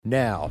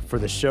Now, for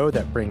the show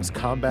that brings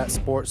combat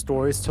sports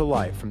stories to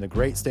life from the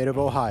great state of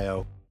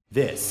Ohio,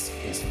 this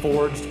is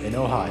Forged in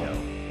Ohio.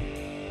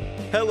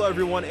 Hello,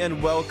 everyone,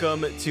 and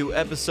welcome to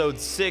episode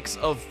 6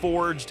 of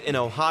Forged in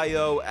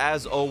Ohio.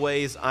 As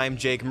always, I'm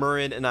Jake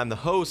Murrin, and I'm the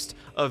host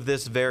of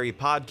this very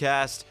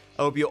podcast.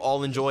 I hope you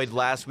all enjoyed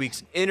last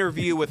week's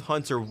interview with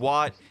Hunter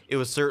Watt. It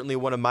was certainly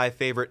one of my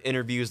favorite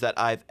interviews that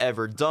I've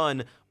ever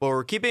done, but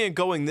we're keeping it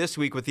going this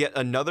week with yet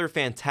another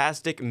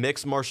fantastic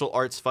mixed martial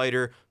arts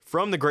fighter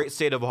from the great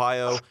state of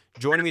Ohio.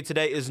 Joining me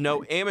today is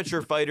no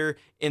amateur fighter.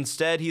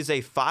 Instead, he's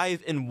a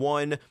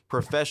 5-1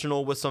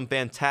 professional with some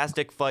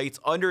fantastic fights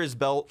under his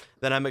belt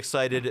that I'm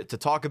excited to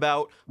talk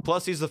about.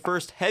 Plus, he's the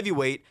first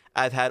heavyweight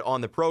I've had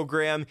on the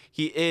program.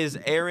 He is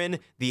Aaron,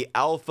 the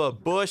Alpha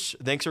Bush.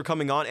 Thanks for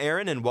coming on,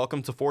 Aaron, and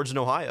welcome to Forged in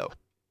Ohio.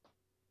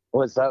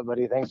 What's up,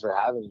 buddy? Thanks for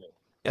having me.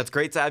 Yeah, it's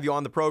great to have you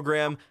on the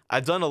program.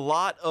 I've done a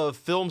lot of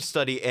film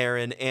study,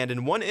 Aaron, and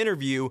in one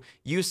interview,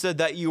 you said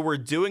that you were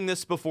doing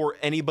this before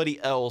anybody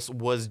else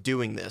was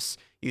doing this.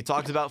 You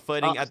talked about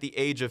fighting at the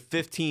age of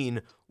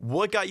 15.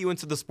 What got you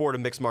into the sport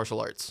of mixed martial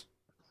arts?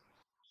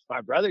 My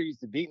brother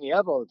used to beat me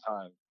up all the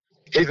time.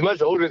 He's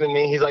much older than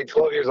me. He's like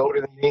 12 years older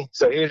than me.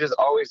 So he was just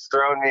always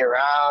throwing me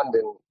around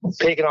and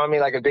picking on me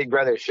like a big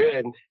brother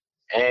should.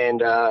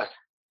 And I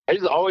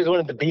just always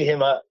wanted to beat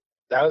him up.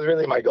 That was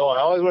really my goal. I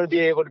always wanted to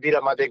be able to beat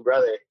up my big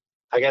brother.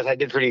 I guess I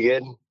did pretty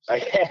good.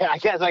 I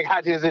guess I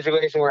got to a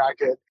situation where I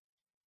could.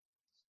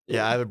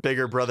 Yeah, I have a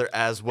bigger brother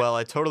as well.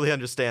 I totally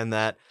understand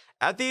that.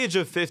 At the age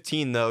of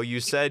 15, though, you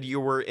said you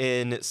were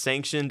in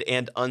sanctioned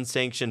and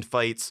unsanctioned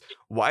fights.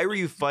 Why were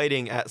you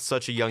fighting at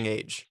such a young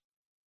age?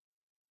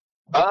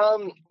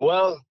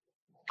 Well,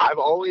 I've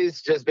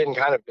always just been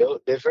kind of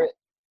built different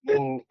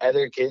than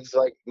other kids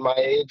like my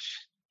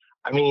age.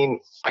 I mean,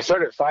 I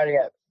started fighting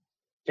at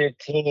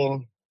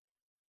 15.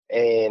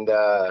 And,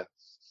 I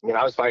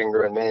was fighting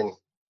grown men.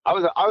 I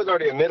was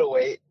already a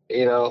middleweight,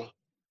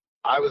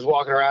 I was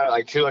walking around at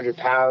like 200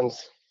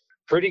 pounds,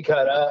 pretty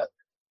cut up.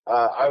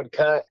 I would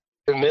cut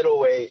to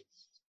middleweight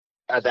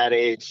at that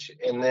age.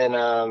 And then,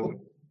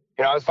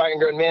 I was fighting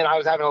grown men. I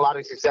was having a lot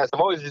of success.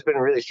 I've always just been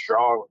really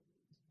strong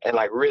and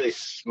like really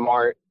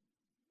smart.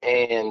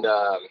 And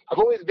I've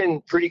always been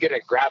pretty good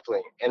at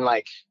grappling. And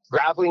like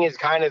grappling is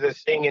kind of the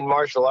thing in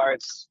martial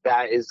arts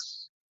that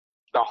is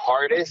the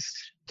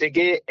hardest to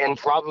get and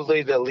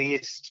probably the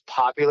least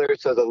popular,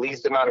 so the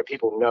least amount of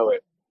people know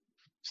it.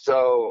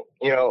 So,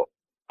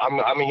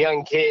 I'm a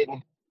young kid.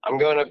 I'm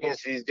going up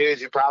against these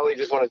dudes who probably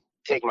just want to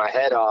take my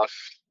head off.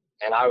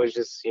 And I was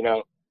just,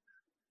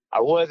 I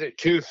wasn't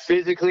too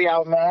physically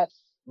outmatched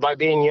by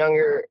being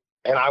younger,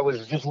 and I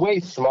was just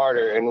way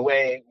smarter and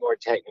way more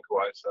technical.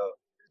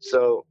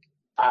 So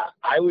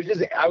I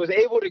was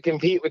able to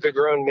compete with the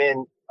grown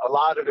men. A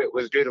lot of it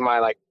was due to my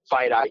like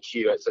fight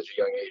IQ at such a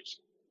young age.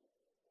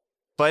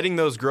 Fighting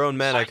those grown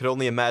men, I could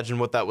only imagine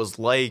what that was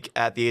like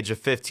at the age of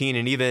 15.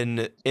 And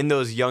even in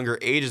those younger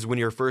ages when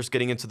you were first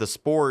getting into the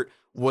sport,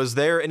 was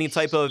there any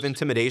type of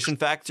intimidation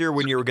factor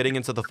when you were getting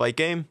into the fight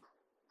game?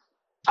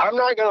 I'm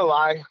not going to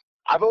lie.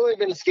 I've only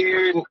been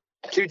scared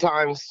 2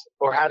 times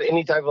or had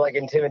any type of like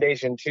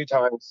intimidation 2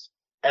 times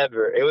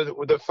ever. It was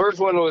the first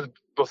one was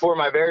before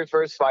my very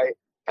first fight.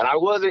 And I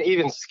wasn't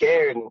even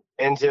scared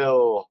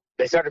until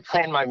they started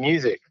playing my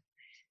music.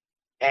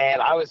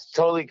 And I was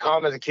totally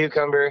calm as a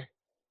cucumber.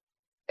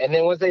 And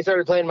then once they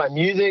started playing my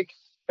music,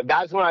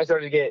 that's when I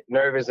started to get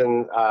nervous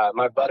and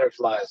my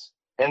butterflies.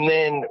 And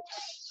then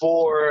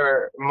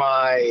for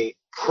my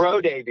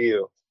pro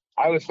debut,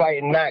 I was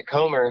fighting Matt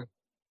Comer.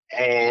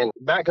 And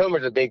Matt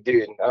Comer's a big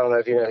dude. I don't know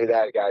if you know who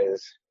that guy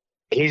is.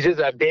 He's just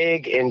a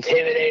big,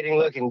 intimidating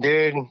looking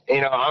dude.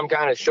 I'm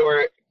kind of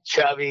short,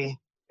 chubby.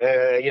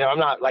 I'm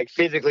not like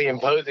physically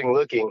imposing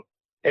looking.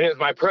 And it was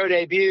my pro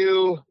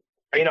debut.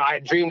 I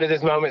had dreamed of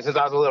this moment since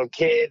I was a little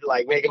kid,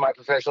 like making my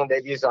professional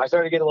debut. So I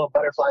started getting a little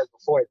butterflies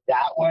before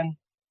that one.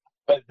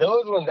 But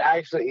those ones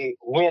actually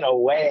went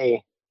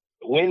away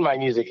when my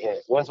music hit.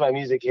 Once my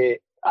music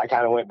hit, I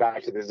kind of went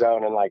back to the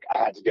zone and like I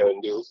had to go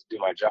and do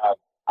my job.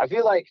 I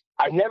feel like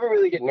I never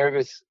really get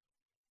nervous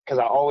because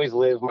I always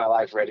live my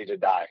life ready to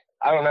die.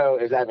 I don't know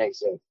if that makes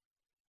sense.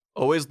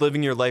 Always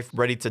living your life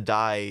ready to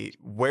die.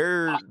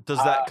 Where does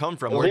that come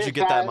from? Where did you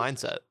get that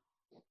mindset?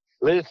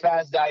 Live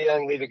fast, die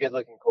young, leave a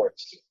good-looking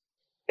corpse.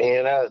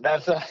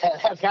 That's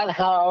kind of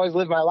how I always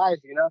live my life,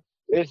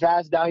 Live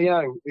fast, die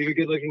young, leave a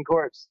good-looking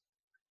corpse.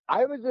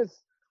 I've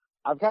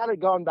kind of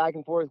gone back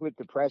and forth with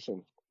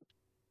depression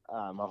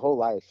my whole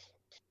life.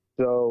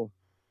 So,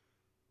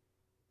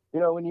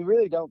 when you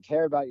really don't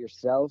care about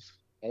yourself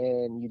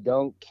and you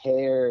don't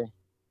care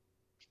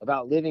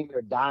about living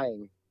or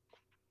dying,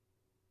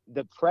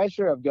 the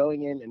pressure of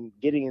going in and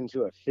getting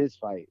into a fist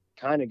fight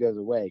kind of goes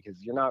away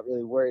because you're not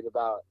really worried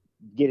about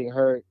getting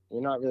hurt.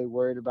 You're not really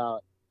worried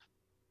about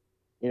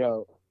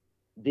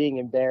being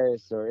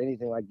embarrassed or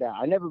anything like that.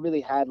 I never really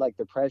had like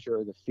the pressure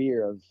or the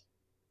fear of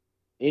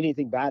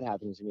anything bad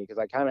happening to me because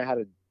I kind of had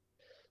a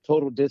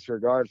total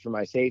disregard for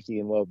my safety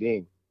and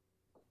well-being.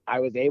 I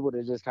was able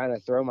to just kind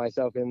of throw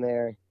myself in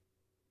there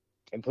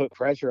and put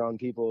pressure on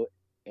people.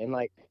 And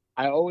like,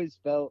 I always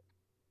felt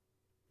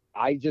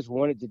I just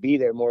wanted to be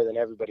there more than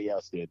everybody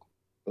else did.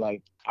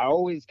 Like, I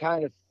always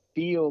kind of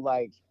feel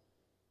like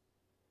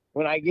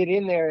when I get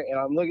in there and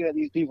I'm looking at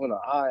these people in the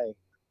eye,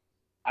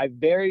 I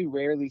very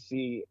rarely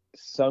see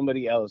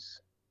somebody else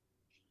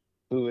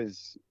who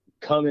is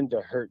coming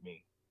to hurt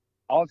me.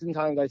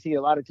 Oftentimes I see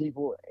a lot of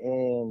people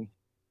and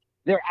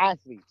they're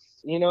athletes.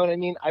 You know what I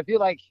mean? I feel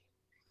like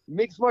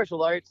mixed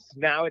martial arts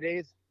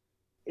nowadays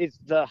is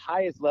the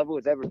highest level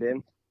it's ever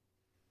been.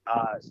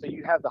 So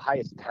you have the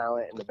highest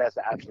talent and the best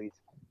athletes.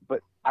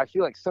 But I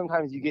feel like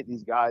sometimes you get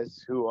these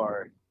guys who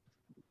are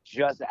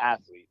just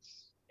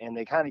athletes and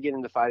they kind of get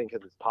into fighting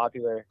because it's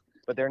popular,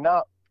 but they're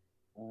not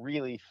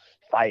really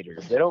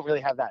fighters. They don't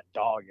really have that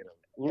dog in them.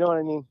 You know what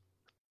I mean?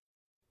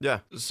 Yeah.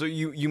 So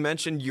you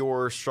mentioned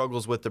your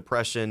struggles with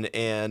depression,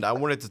 and I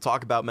wanted to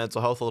talk about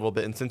mental health a little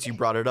bit. And since you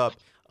brought it up,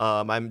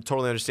 I'm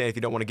totally understand if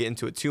you don't want to get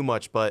into it too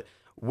much, but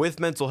with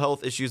mental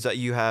health issues that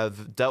you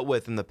have dealt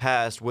with in the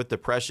past with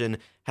depression,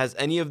 has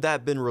any of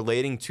that been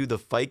relating to the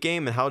fight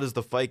game? And how does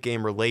the fight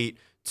game relate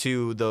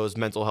to those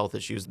mental health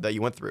issues that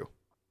you went through?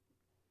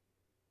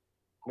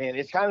 Man,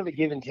 it's kind of a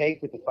give and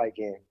take with the fight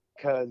game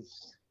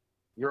because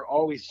you're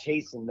always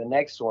chasing the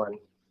next one.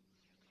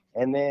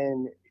 And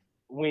then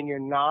when you're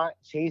not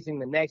chasing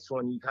the next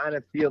one, you kind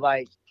of feel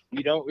like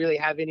you don't really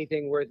have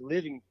anything worth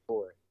living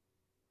for.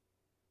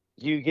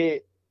 You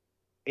get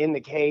in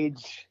the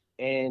cage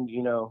and,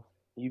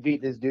 you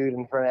beat this dude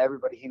in front of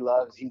everybody he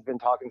loves. He's been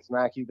talking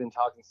smack. You've been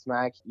talking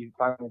smack. You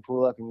finally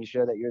pull up and you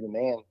show that you're the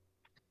man.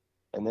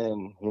 And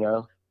then, you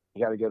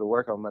got to go to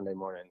work on Monday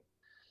morning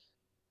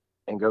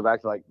and go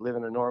back to like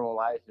living a normal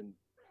life. And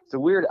it's a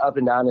weird up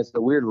and down. It's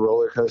the weird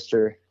roller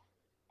coaster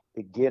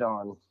to get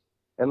on.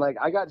 And like,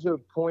 I got to a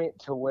point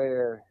to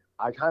where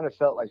I kind of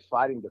felt like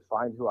fighting to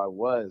find who I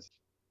was.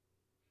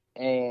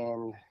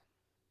 And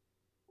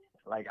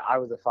like, I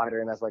was a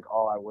fighter and that's like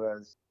all I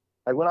was.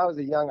 Like when I was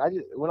younger, I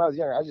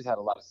just had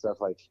a lot of stuff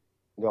like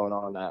going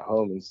on at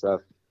home and stuff.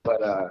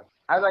 But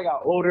as I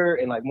got older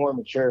and like more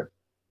mature,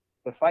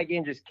 the fight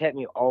game just kept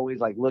me always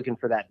like looking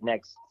for that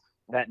next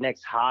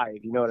high,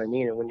 you know what I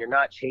mean? And when you're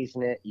not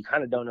chasing it, you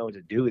kind of don't know what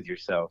to do with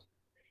yourself.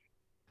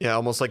 Yeah,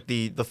 almost like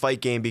the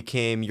fight game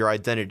became your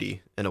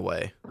identity in a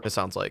way, it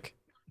sounds like.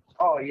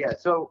 Oh, yeah.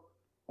 So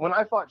when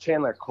I fought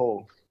Chandler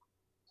Cole,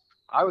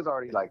 I was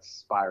already like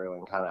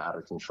spiraling kind of out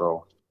of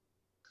control.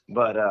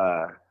 But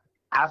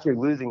after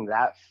losing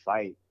that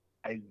fight,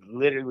 I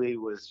literally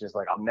was just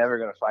like, I'm never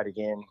going to fight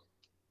again.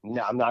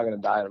 No, I'm not going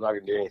to die. I'm not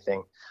going to do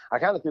anything. I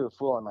kind of threw a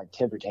full on like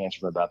temper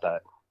tantrum about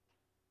that.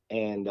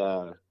 And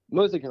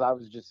mostly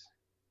because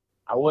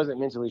I wasn't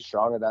mentally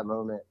strong at that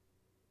moment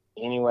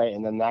anyway.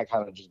 And then that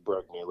kind of just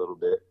broke me a little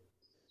bit.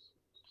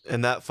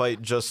 And that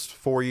fight just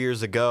 4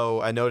 years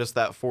ago, I noticed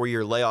that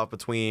 4-year layoff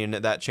between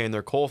that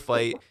Chandler Cole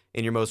fight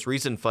and your most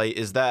recent fight.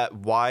 Is that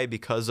why?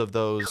 Because of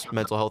those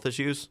mental health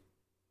issues?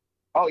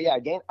 Oh yeah, I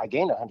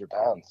gained 100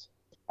 pounds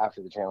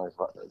after the Chandler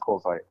Cole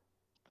fight.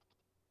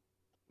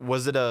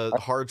 Was it a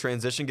hard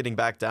transition getting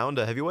back down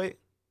to heavyweight?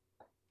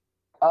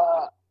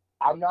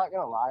 I'm not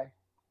gonna lie.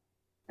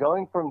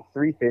 Going from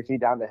 350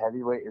 down to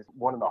heavyweight is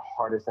one of the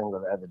hardest things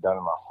I've ever done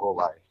in my whole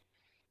life.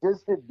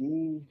 Just to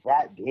be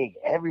that big,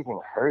 everything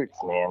hurts,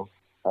 man.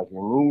 Like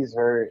your knees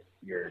hurt,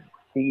 your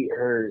feet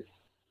hurt.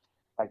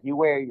 Like you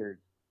wear your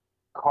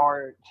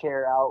car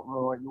chair out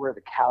more, you wear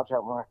the couch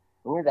out more.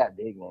 When you're that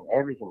big, man,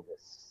 everything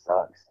just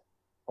sucks.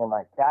 And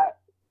like that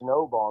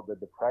snowballed the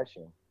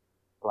depression.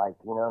 Like,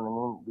 you know what I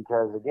mean?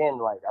 Because again,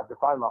 like I've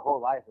defined my whole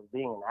life as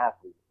being an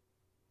athlete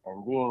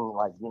and being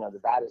like, the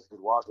baddest dude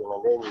walking,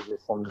 and then you're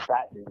just some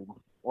fat dude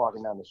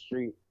walking down the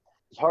street.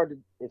 It's hard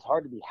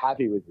to be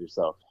happy with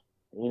yourself.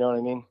 You know what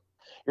I mean?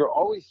 You're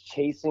always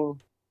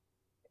chasing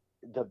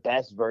the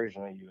best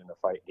version of you in the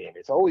fight game.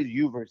 It's always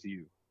you versus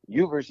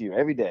you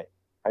every day.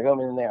 I go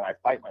in there and I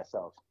fight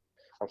myself.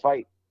 I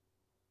fight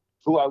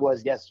who I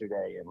was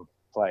yesterday, and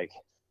like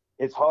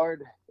it's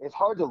hard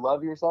to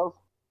love yourself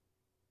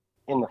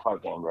in the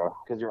fight game, bro,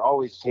 because you're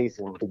always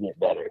chasing to get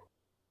better.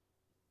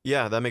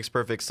 Yeah, that makes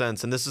perfect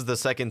sense. And this is the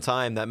second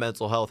time that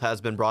mental health has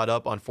been brought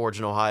up on Forged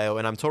in Ohio,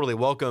 and I'm totally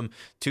welcome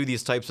to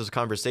these types of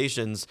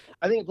conversations.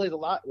 I think it plays a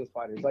lot with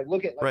fighters. Like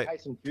look at Right.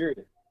 Tyson Fury.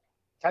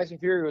 Tyson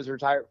Fury was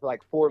retired for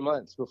like 4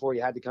 months before he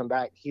had to come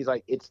back. He's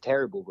like, it's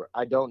terrible, bro.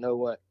 I don't know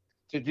what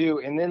to do.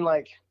 And then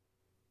like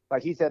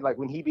he said, like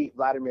when he beat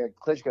Vladimir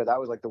Klitschko, that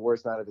was like the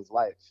worst night of his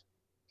life.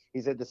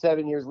 He said the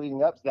 7 years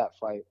leading up to that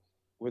fight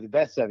were the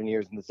best 7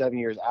 years, and the 7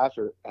 years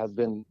after has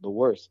been the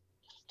worst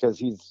because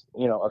he's,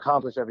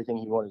 accomplished everything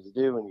he wanted to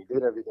do and he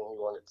did everything he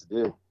wanted to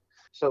do.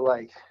 So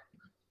like,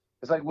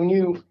 it's like when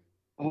you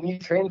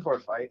train for a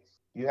fight,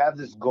 you have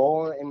this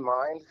goal in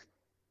mind,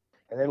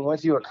 and then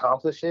once you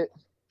accomplish it,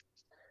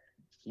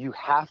 you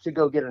have to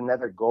go get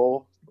another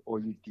goal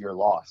or you're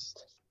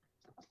lost.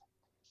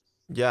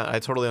 Yeah, I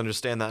totally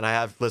understand that. And I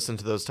have listened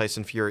to those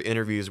Tyson Fury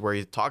interviews where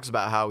he talks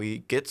about how he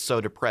gets so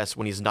depressed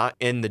when he's not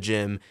in the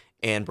gym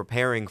and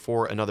preparing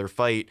for another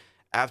fight.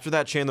 After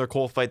that Chandler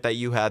Cole fight that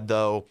you had,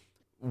 though,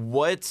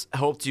 what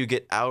helped you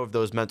get out of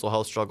those mental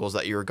health struggles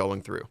that you were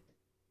going through?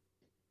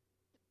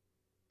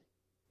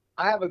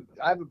 I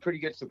have a pretty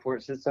good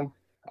support system.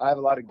 I have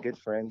a lot of good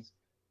friends.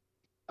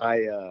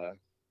 I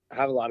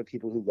have a lot of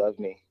people who love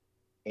me,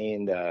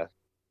 and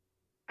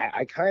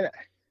I kind of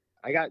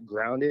I got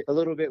grounded a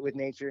little bit with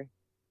nature.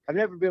 I've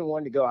never been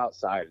one to go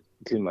outside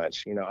too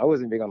much. I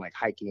wasn't big on like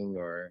hiking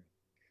or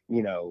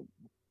you know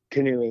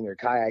canoeing or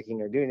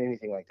kayaking or doing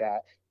anything like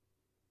that.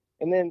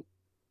 And then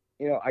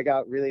I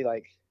got really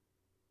like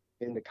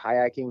into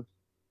kayaking,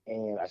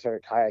 and I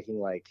started kayaking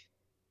like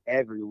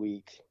every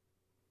week.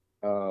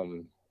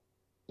 Um,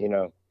 you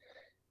know,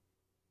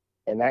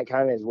 and that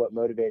kind of is what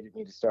motivated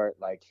me to start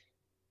like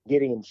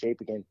getting in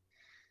shape again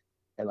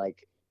and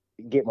like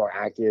get more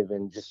active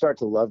and just start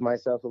to love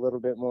myself a little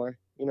bit more.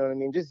 You know what I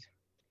mean? Just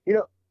you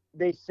know,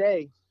 they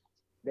say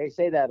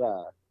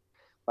that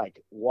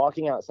like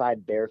walking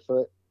outside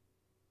barefoot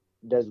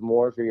does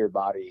more for your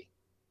body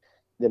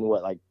than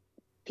what like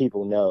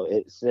people know.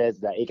 It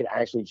says that it can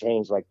actually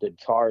change like the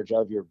charge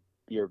of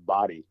your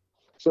body.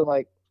 So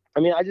like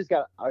I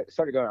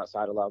started going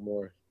outside a lot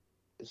more.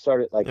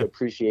 Started like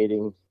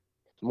appreciating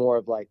more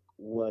of like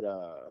what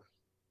I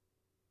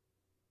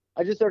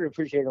just started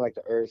appreciating like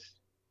the earth,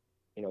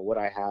 what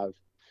I have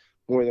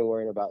more than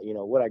worrying about,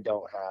 what I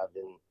don't have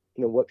and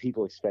what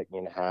people expect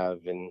me to have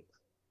and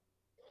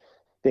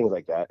things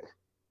like that.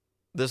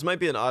 This might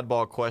be an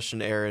oddball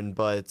question, Aaron,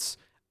 but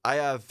I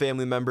have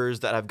family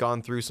members that have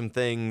gone through some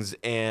things,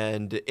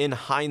 and in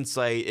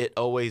hindsight, it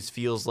always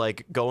feels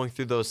like going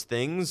through those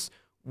things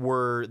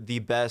were the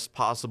best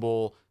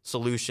possible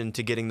solution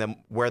to getting them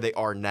where they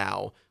are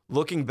now.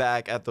 Looking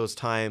back at those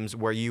times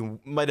where you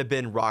might have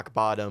been rock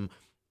bottom,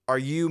 are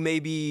you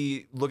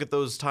maybe look at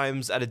those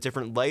times at a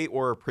different light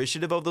or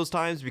appreciative of those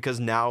times because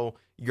now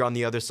you're on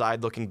the other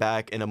side looking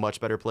back in a much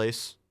better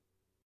place?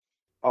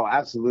 Oh,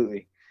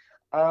 absolutely.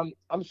 I'm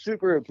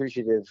super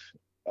appreciative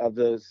of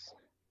those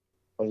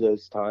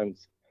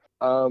times.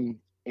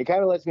 It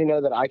kind of lets me know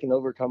that I can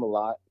overcome a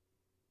lot.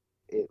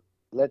 It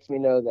lets me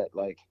know that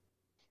like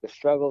the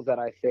struggles that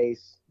I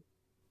face,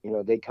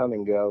 they come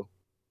and go,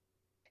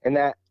 and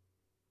that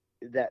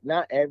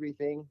not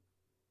everything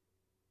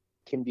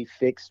can be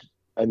fixed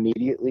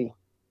immediately,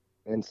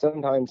 and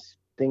sometimes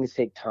things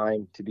take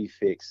time to be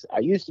fixed. I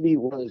used to be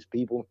one of those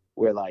people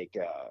where like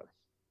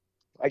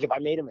if I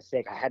made a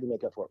mistake, I had to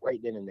make up for it right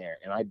then and there,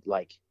 and I'd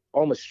like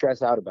almost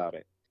stress out about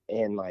it.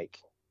 And like,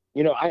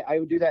 I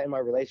would do that in my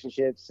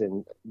relationships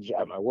and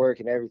at my work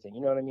and everything. You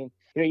know what I mean?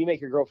 You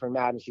make your girlfriend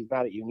mad and she's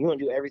mad at you, and you want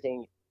to do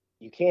everything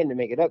you can to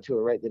make it up to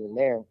her right then and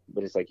there,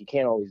 but it's like you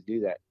can't always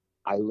do that.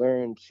 I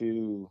learned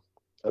to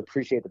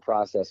appreciate the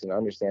process and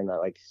understand that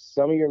like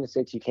some of your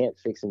mistakes you can't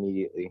fix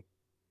immediately.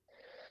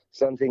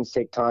 Some things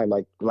take time,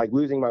 like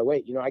losing my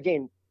weight. I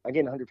gained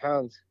 100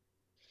 pounds,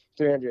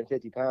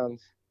 350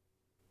 pounds,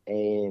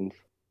 and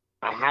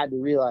I had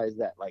to realize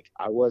that like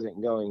I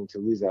wasn't going to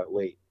lose that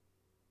weight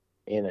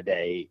in a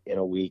day, in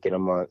a week, in a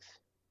month,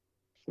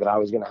 that I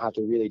was going to have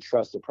to really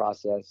trust the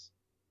process.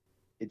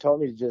 It taught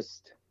me to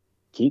just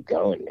keep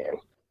going, man.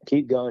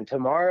 Keep going.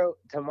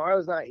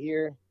 Tomorrow's not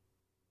here.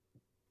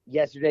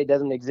 Yesterday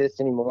doesn't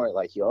exist anymore.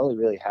 Like you only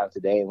really have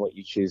today and what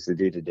you choose to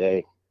do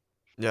today.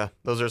 Yeah,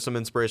 those are some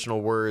inspirational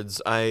words.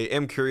 I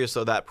am curious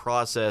though, that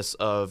process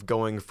of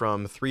going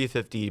from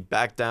 350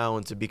 back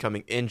down to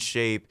becoming in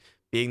shape,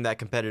 being that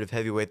competitive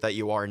heavyweight that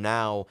you are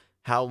now,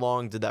 how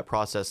long did that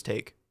process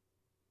take?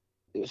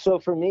 So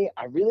for me,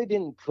 I really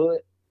didn't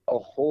put a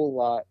whole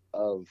lot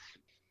of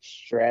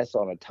stress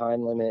on a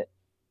time limit,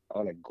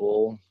 on a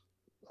goal.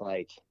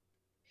 Like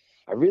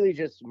I really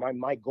just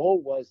my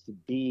goal was to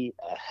be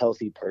a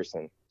healthy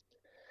person.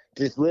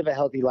 Just live a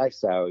healthy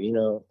lifestyle,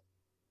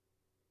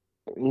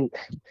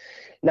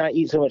 not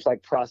eat so much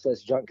like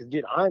processed junk. Cause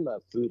dude, I'm a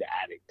food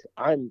addict.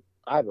 I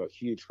have a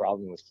huge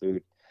problem with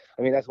food.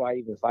 I mean, that's why I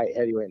even fight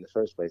heavyweight in the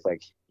first place.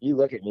 Like you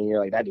look at me and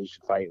you're like, that dude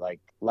should fight like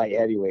light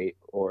heavyweight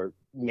or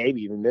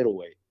maybe even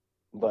middleweight.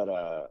 But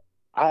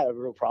I have a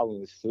real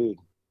problem with food.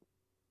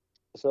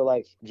 So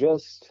like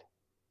just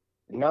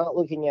not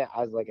looking at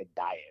as like a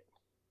diet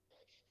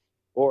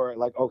or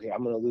like, okay,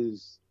 I'm going to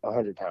lose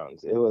 100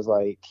 pounds. It was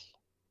like,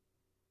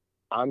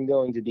 I'm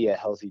going to be a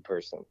healthy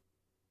person.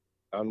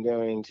 I'm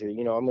going to,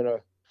 I'm going to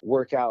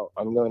work out.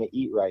 I'm going to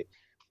eat right.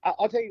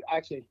 I'll tell you,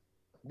 actually,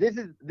 this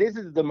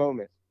is the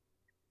moment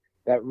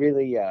that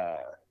really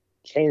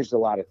changed a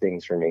lot of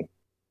things for me.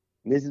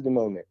 This is the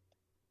moment.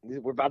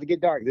 We're about to get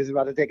dark. This is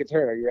about to take a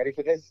turn. Are you ready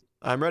for this?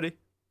 I'm ready.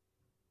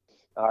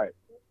 All right.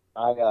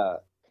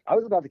 I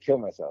was about to kill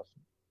myself.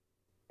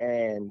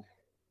 And,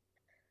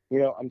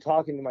 I'm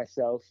talking to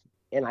myself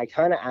and I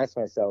kind of asked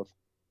myself,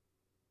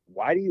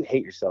 why do you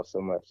hate yourself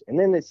so much? And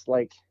then it's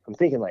like, I'm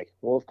thinking like,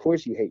 well, of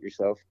course you hate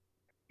yourself.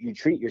 You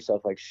treat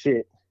yourself like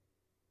shit.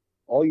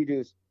 All you do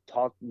is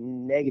talk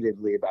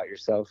negatively about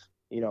yourself,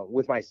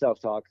 with my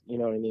self-talk, you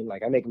know what I mean?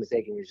 Like I make a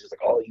mistake and you're just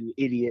like, oh, you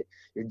idiot.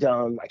 You're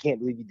dumb. I can't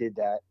believe you did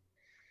that.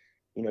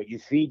 You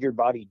feed your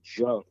body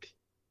junk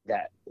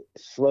that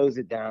slows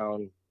it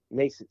down,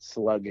 makes it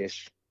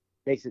sluggish,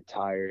 makes it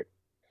tired.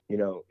 You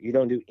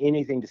don't do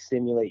anything to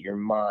stimulate your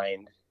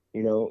mind.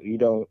 You're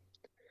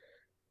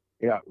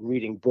not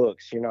reading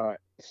books. You're not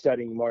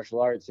studying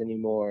martial arts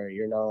anymore.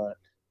 You're not,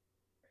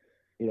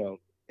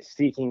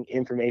 seeking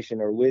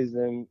information or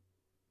wisdom.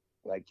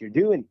 Like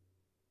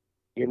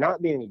you're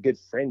not being a good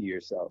friend to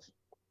yourself.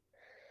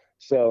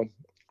 So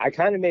I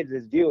kind of made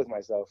this deal with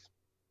myself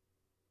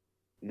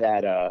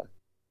that,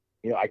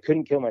 I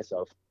couldn't kill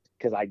myself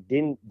because I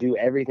didn't do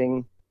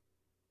everything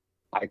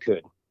I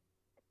could.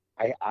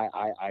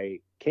 I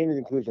came to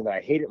the conclusion that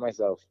I hated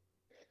myself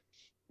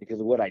because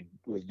of what I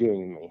was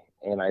doing to me.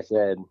 And I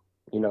said,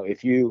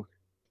 if you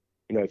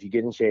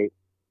get in shape,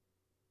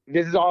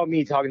 this is all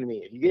me talking to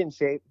me. If you get in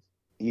shape,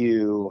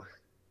 you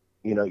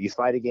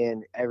fight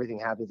again, everything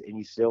happens, and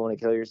you still want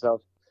to kill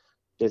yourself,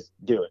 just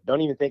do it.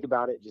 Don't even think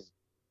about it. Just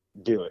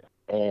do it.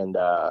 And,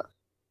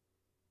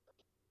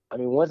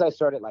 once I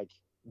started like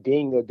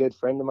being a good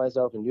friend to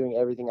myself and doing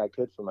everything I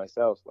could for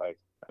myself,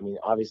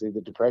 obviously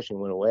the depression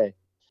went away,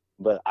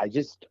 but I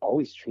just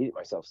always treated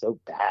myself so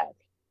bad.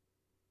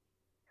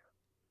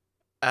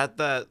 At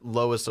that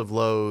lowest of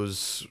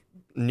lows,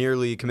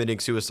 nearly committing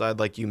suicide,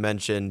 like you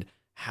mentioned,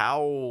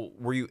 how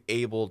were you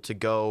able to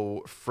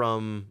go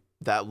from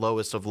that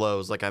lowest of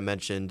lows, like I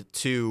mentioned,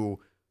 to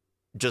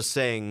just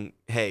saying,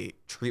 hey,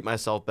 treat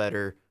myself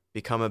better,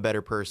 become a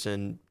better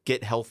person,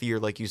 get healthier,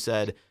 like you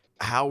said?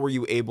 How were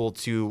you able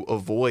to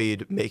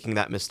avoid making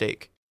that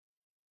mistake?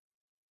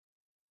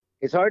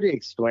 It's hard to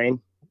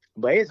explain,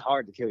 but it's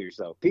hard to kill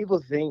yourself. People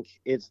think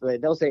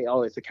they'll say,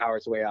 oh, it's a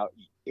coward's way out.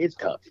 It's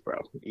tough, bro.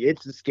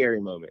 It's a scary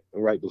moment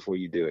right before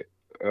you do it.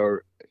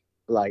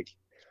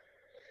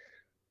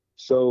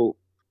 So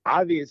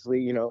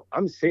obviously,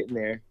 I'm sitting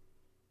there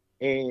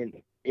and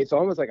it's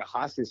almost like a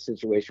hostage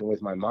situation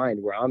with my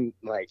mind where I'm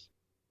like,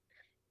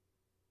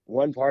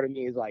 one part of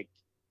me is like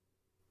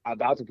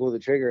about to pull the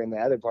trigger and the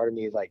other part of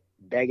me is like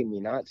begging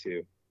me not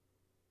to.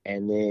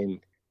 And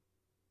then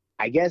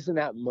I guess in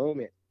that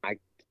moment,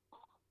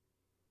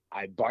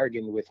 I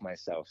bargained with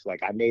myself.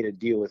 Like I made a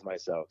deal with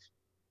myself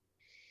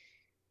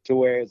to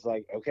where it's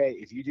like, okay,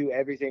 if you do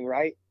everything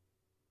right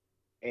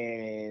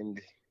and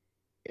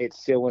it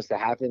still wants to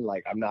happen,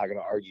 like I'm not going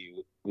to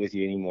argue with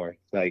you anymore.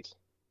 Like,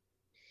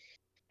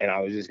 and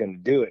I was just going to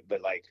do it.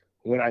 But like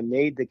when I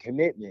made that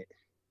commitment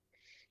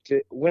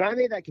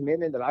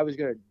that I was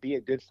going to be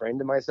a good friend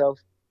to myself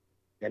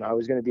and I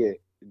was going to be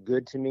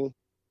good to me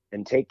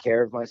and take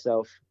care of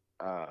myself,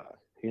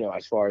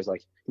 as far as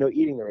like,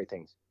 eating the right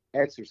things,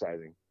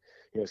 exercising,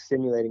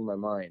 stimulating my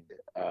mind,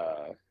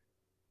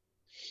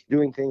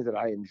 doing things that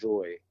I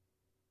enjoy.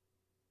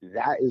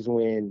 That is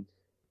when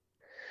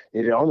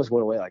it almost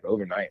went away like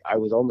overnight. I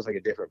was almost like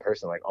a different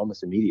person, like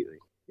almost immediately.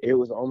 It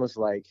was almost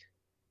like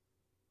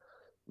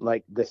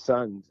the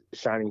sun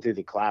shining through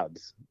the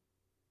clouds.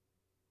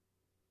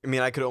 I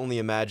mean, I could only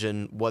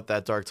imagine what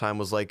that dark time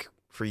was like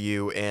for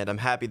you, and I'm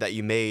happy that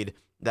you made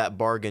that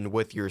bargain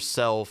with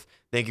yourself.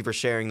 Thank you for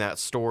sharing that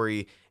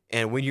story.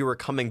 And when you were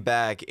coming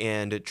back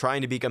and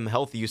trying to become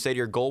healthy, you said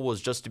your goal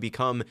was just to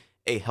become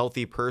a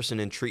healthy person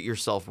and treat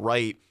yourself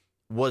right.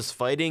 Was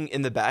fighting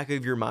in the back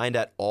of your mind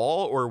at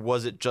all, or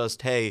was it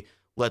just, hey,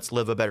 let's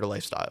live a better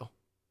lifestyle?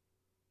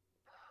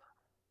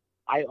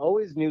 I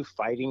always knew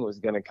fighting was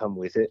going to come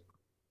with it,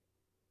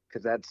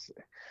 because that's,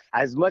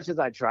 as much as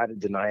I try to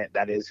deny it,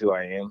 that is who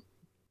I am.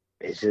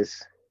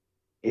 It's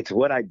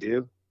what I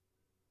do.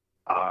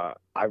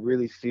 I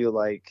really feel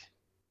like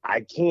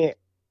I can't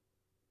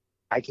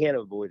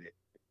avoid it.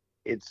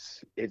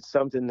 It's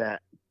something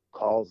that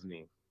calls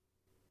me,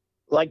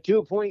 like, to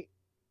a point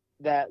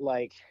that,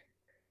 like,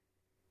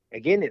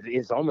 again,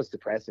 it's almost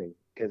depressing,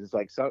 because it's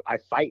like, so I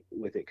fight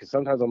with it, because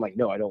sometimes I'm like,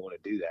 no, I don't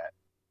want to do that.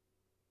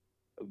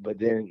 But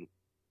then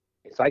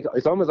it's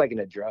almost like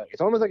a drug.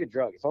 It's almost like a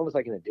drug. It's almost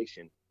like an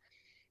addiction.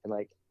 And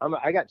like,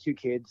 I got two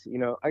kids,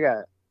 I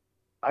got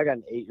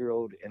an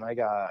 8-year-old and I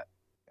got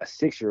a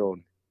 6-year-old,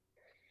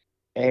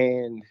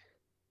 and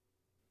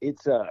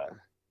it's tough.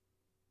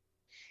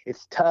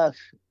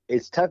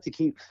 It's tough to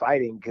keep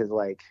fighting, because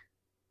like,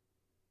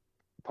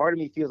 part of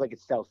me feels like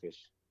it's selfish.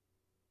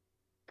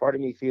 Part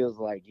of me feels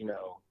like,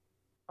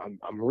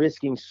 I'm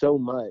risking so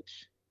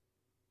much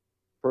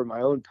for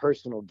my own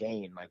personal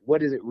gain. Like,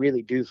 what does it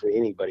really do for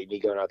anybody, me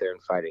going out there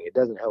and fighting? It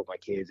doesn't help my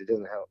kids. It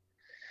doesn't help.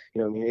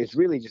 It's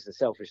really just a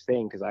selfish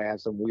thing, because I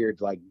have some weird,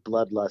 like,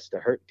 bloodlust to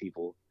hurt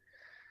people.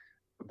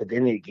 But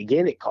then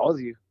it calls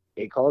you.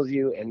 It calls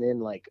you, and then,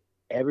 like,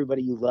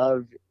 everybody you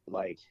love,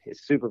 like,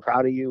 is super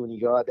proud of you when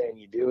you go out there and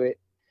you do it.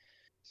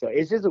 So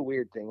it's just a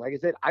weird thing. Like I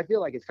said, I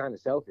feel like it's kind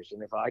of selfish.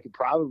 And if I could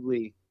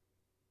probably,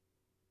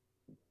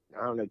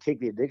 I don't know, take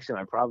the addiction,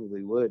 I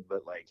probably would.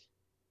 But like,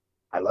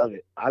 I love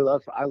it. I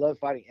love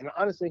fighting. And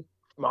honestly,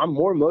 I'm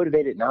more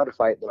motivated now to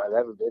fight than I've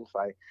ever been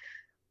fighting.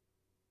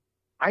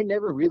 I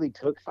never really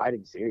took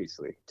fighting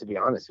seriously, to be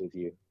honest with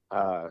you.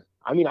 I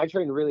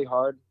trained really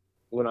hard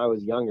when I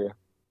was younger.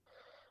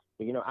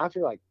 But,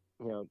 after like,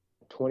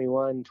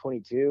 21,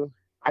 22,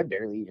 I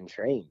barely even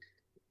trained.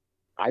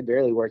 I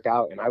barely worked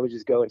out, and I would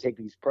just go and take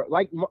these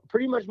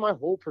pretty much my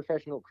whole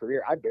professional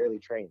career. I barely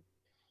trained.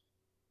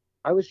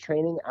 I was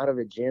training out of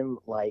a gym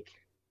like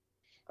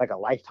a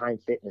Lifetime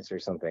Fitness or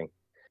something.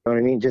 know what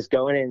I mean? Just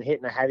going in,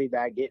 hitting a heavy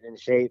bag, getting in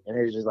shape, and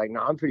it's just like,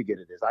 no, I'm pretty good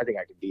at this. I think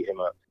I could beat him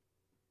up.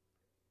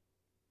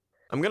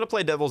 I'm going to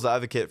play devil's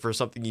advocate for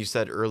something you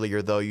said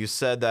earlier, though. You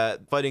said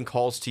that fighting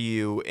calls to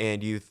you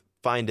and you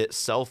find it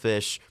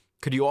selfish.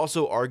 Could you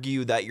also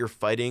argue that you're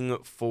fighting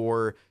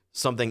for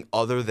something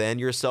other than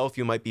yourself?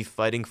 You might be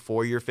fighting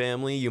for your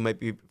family. You might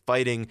be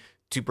fighting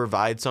to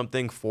provide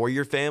something for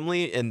your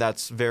family, and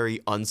that's very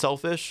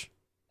unselfish.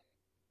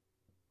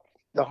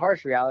 The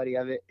harsh reality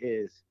of it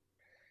is,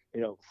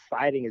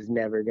 fighting is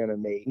never going to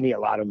make me a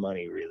lot of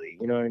money, really.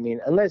 You know what I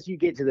mean? Unless you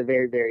get to the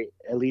very, very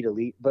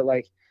elite. But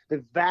like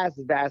the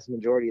vast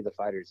majority of the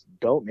fighters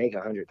don't make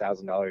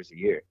 $100,000 a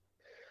year.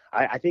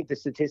 I think the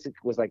statistic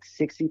was like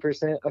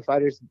 60% of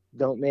fighters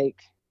don't make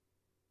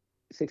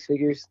six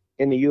figures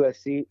in the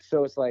UFC.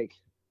 So it's like,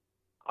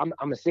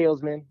 I'm a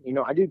salesman.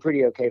 I do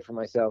pretty okay for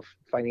myself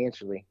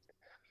financially.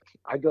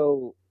 I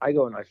go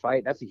and I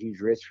fight. That's a huge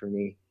risk for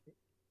me,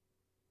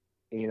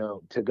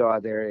 to go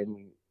out there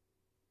and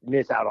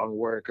miss out on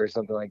work or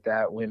something like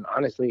that. When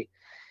honestly,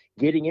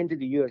 getting into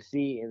the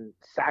UFC and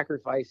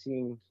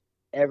sacrificing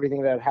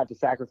everything that I'd have to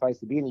sacrifice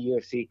to be in the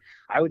UFC,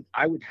 I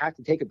would have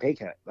to take a pay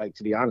cut, like,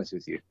 to be honest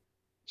with you.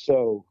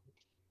 So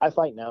I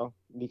fight now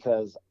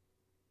because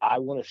I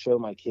want to show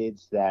my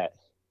kids that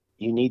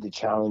you need to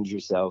challenge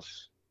yourself.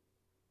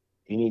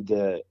 You need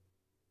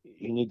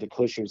to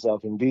push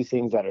yourself and do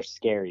things that are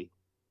scary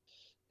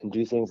and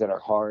do things that are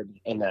hard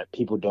and that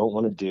people don't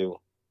want to do.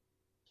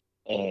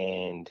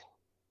 And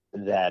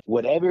that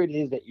whatever it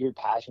is that you're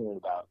passionate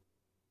about,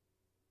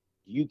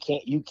 you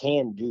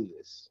can do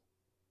this.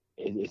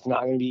 It's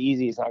not going to be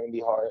easy. It's not going to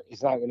be hard.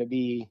 It's not going to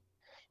be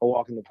a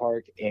walk in the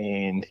park.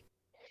 And,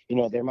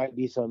 there might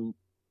be some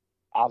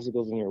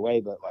obstacles in your way,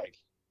 but like,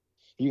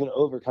 you can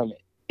overcome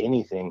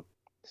anything.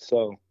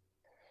 So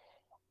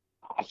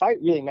I fight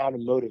really now to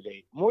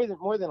motivate more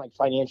than like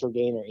financial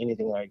gain or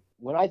anything. Like,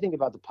 when I think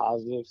about the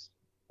positives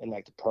and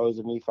like the pros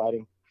of me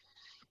fighting,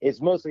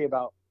 it's mostly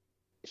about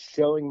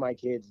showing my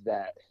kids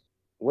that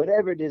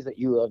whatever it is that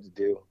you love to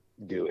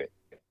do it.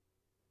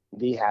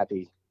 Be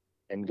happy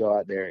and go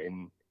out there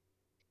and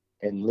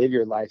live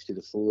your life to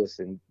the fullest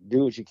and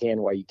do what you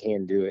can while you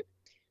can do it.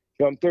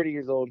 I'm 30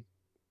 years old.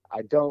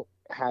 I don't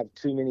have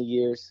too many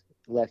years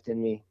left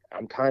in me.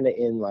 I'm kind of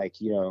in like,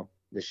 the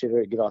shit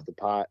or get off the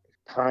pot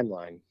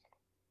timeline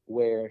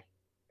where,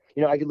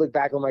 I could look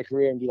back on my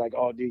career and be like,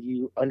 oh, dude,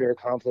 you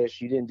underaccomplished.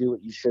 You didn't do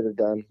what you should have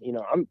done.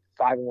 I'm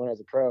 5-1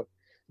 as a pro,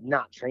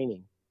 not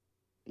training.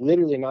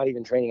 Literally not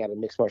even training at a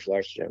mixed martial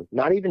arts gym,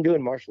 not even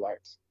doing martial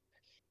arts.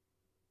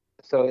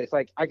 So it's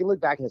like, I can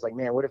look back and it's like,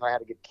 man, what if I had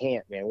to get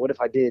camp, man? What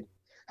if I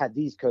had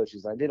these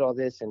coaches? I did all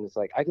this. And it's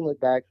like, I can look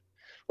back,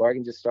 or I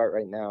can just start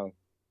right now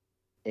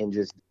and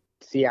just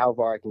see how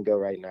far I can go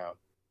right now.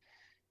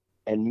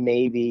 And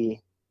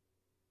maybe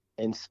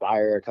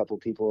inspire a couple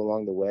people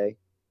along the way.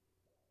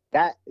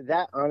 That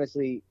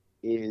honestly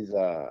is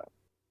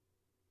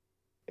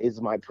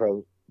my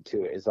pro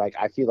to it. It's like,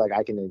 I feel like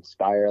I can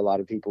inspire a lot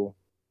of people.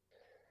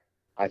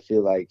 I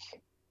feel like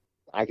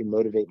I can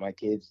motivate my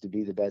kids to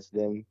be the best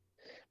them,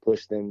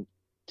 push them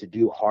to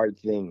do hard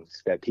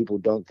things that people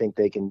don't think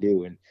they can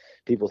do and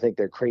people think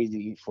they're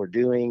crazy for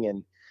doing.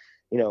 And,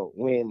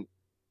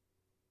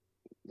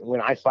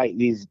 when I fight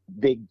these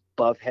big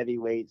buff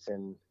heavyweights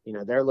and,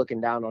 they're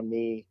looking down on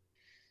me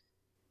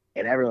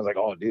and everyone's like,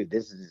 oh, dude,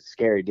 this is a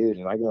scary dude.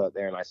 And I go out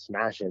there and I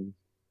smash him.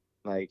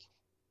 Like,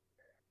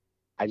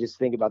 I just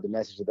think about the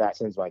message of that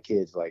sends my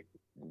kids. Like,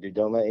 dude,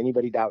 don't let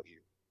anybody doubt you.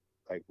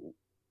 Like,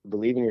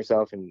 believe in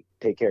yourself and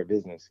take care of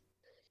business.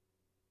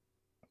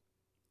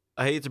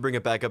 I hate to bring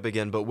it back up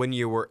again, but when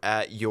you were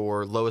at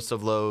your lowest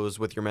of lows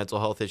with your mental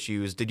health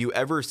issues, did you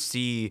ever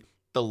see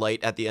the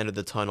light at the end of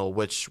the tunnel,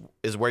 which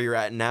is where you're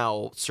at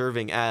now,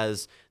 serving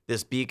as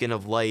this beacon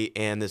of light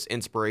and this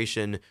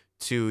inspiration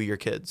to your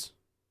kids?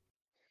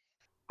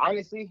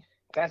 Honestly,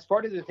 that's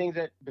part of the things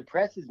that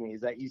depresses me,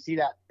 is that you see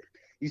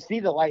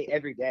the light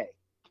every day.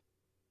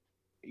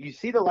 You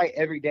see the light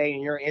every day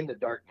and you're in the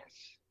darkness.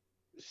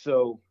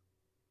 So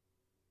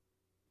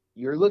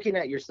you're looking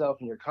at yourself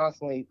and you're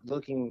constantly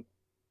looking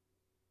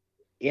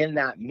in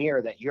that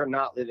mirror that you're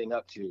not living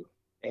up to.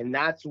 And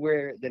that's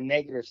where the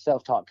negative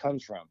self-talk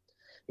comes from.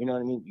 You know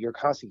what I mean? You're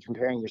constantly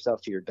comparing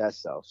yourself to your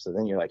best self. So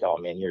then you're like, oh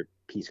man, you're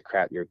a piece of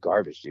crap. You're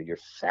garbage, dude. You're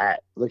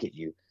fat. Look at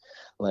you.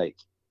 Like,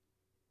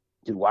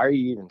 dude, why are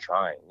you even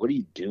trying? What are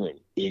you doing,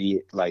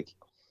 idiot? Like,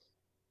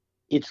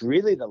 it's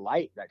really the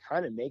light that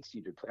kind of makes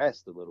you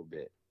depressed a little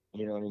bit.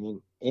 You know what I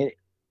mean? And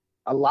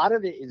a lot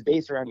of it is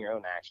based around your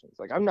own actions.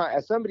 Like, I'm not,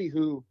 as somebody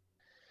who,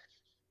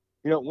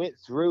 went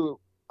through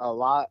a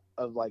lot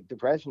of like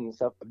depression and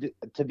stuff,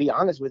 to be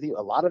honest with you,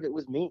 a lot of it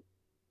was me.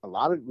 A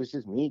lot of it was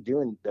just me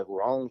doing the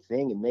wrong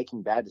thing and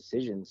making bad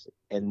decisions,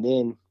 and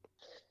then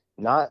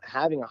not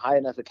having a high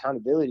enough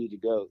accountability to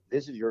go,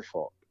 this is your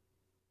fault.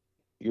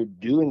 You're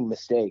doing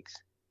mistakes.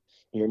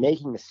 You're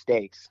making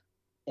mistakes.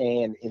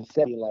 And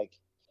instead of like,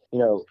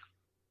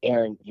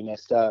 Aaron, you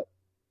messed up,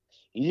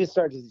 you just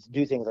start to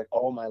do things like,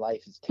 oh, my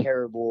life is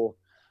terrible.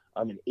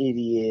 I'm an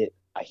idiot.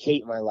 I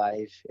hate my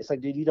life. It's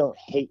like, dude, you don't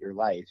hate your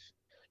life.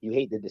 You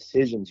hate the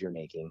decisions you're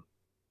making.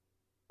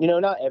 You know,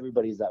 not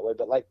everybody's that way,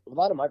 but like a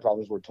lot of my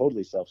problems were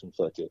totally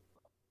self-inflicted.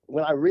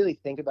 When I really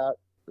think about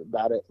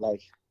it,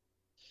 like,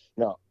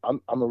 no,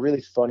 I'm a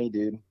really funny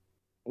dude.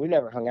 We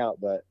never hung out,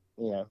 but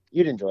you know,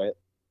 you'd enjoy it.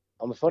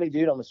 I'm a funny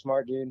dude. I'm a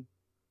smart dude.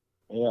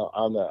 You know,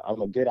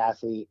 I'm a good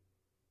athlete.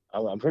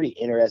 I'm pretty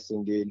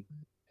interesting dude.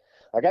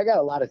 Like I got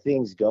a lot of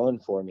things going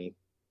for me,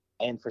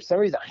 and for some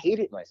reason I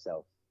hated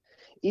myself.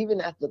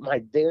 Even at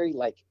my very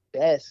like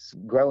best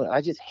growing,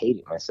 I just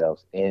hated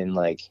myself. And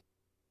like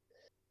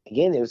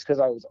again, it was because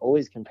I was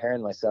always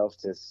comparing myself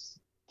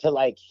to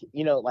like,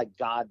 you know, like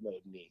God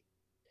mode me.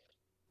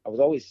 I was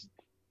always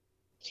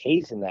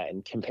chasing that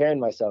and comparing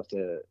myself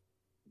to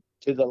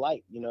the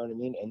light, you know what I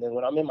mean? And then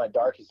when I'm in my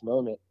darkest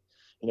moment,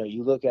 you know,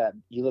 you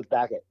look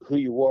back at who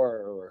you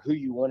were or who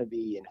you want to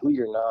be and who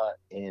you're not.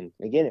 And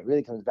again, it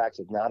really comes back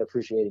to not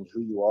appreciating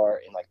who you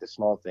are in like the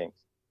small things.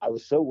 I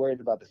was so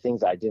worried about the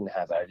things I didn't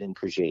have that I didn't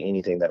appreciate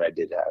anything that I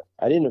did have.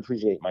 I didn't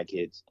appreciate my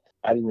kids.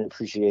 I didn't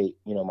appreciate,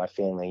 you know, my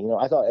family. You know,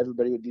 I thought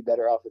everybody would be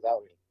better off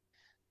without me.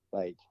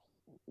 Like,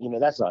 you know,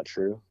 that's not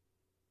true.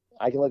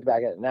 I can look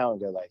back at it now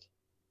and go like,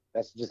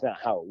 that's just not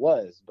how it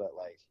was. But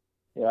like,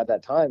 you know, at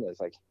that time, it's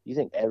like, you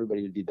think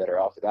everybody would be better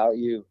off without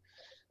you,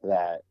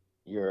 that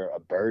you're a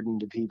burden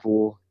to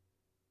people.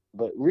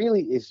 But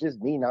really, it's just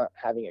me not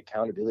having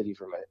accountability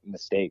for my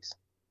mistakes.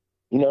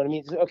 You know what I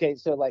mean? Okay,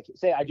 so like,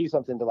 say I do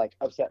something to like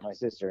upset my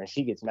sister and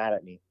she gets mad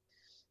at me.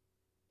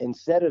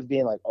 Instead of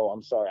being like, oh,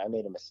 I'm sorry, I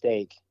made a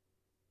mistake,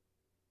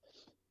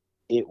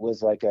 it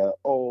was like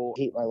oh, I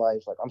hate my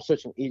life. Like, I'm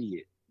such an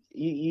idiot.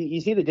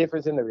 You see the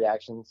difference in the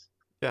reactions?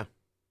 Yeah.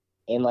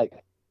 And like,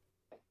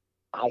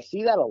 I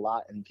see that a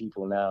lot in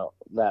people now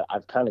that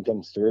I've kind of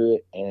come through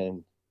it,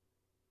 and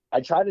I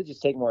try to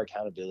just take more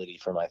accountability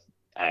for my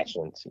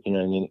actions. You know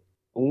what I mean?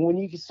 When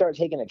you can start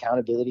taking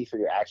accountability for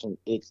your actions,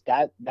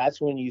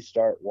 that's when you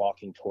start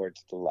walking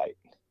towards the light.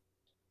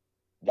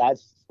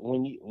 That's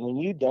when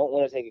you don't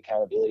want to take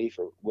accountability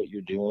for what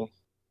you're doing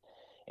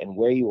and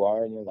where you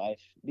are in your life,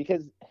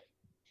 because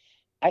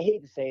I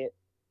hate to say it,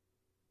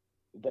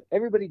 but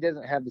everybody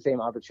doesn't have the same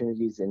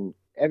opportunities and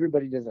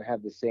everybody doesn't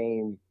have the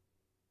same,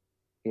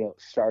 you know,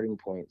 starting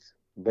points,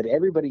 but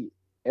everybody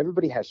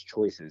has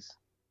choices.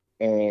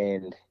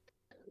 And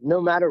no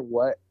matter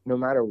what,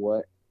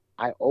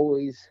 I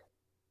always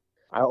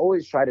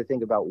try to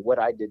think about what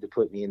I did to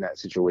put me in that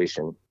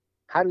situation.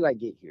 How did I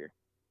get here?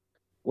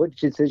 What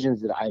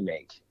decisions did I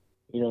make?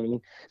 You know what I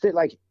mean? So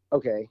like,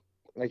 okay,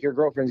 like your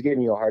girlfriend's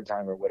giving you a hard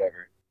time or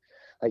whatever.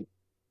 Like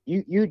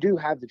you do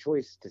have the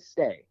choice to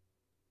stay.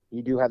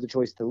 You do have the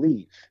choice to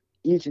leave.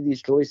 Each of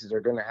these choices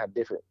are going to have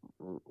different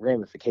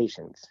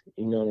ramifications.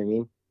 You know what I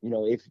mean? You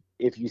know,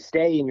 if you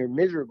stay and you're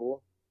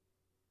miserable,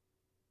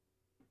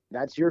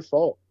 that's your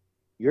fault.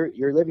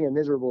 You're living a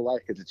miserable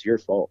life because it's your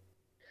fault.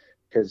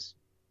 Because,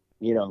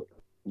 you know,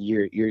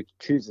 you're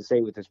choose to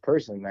stay with this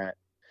person that,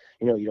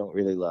 you know, you don't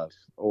really love,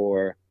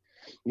 or,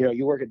 you know,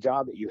 you work a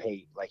job that you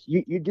hate. Like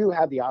you do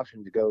have the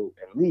option to go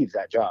and leave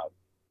that job.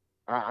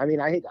 I mean,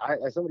 I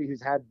as somebody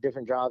who's had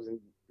different jobs, and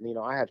you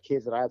know, I have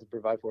kids that I have to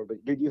provide for,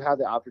 but dude, you have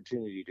the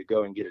opportunity to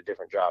go and get a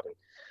different job and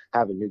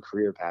have a new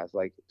career path.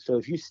 Like, so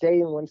if you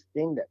stay in one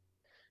thing that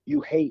you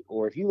hate,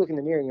 or if you look in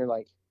the mirror and you're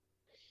like,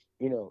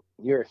 you know,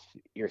 you're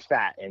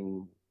fat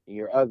and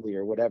you're ugly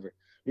or whatever,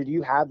 dude,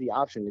 you have the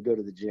option to go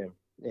to the gym,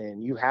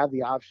 and you have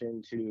the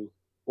option to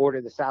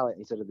order the salad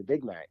instead of the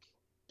Big Mac.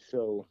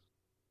 So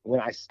when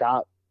I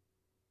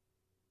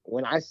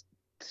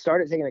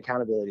started taking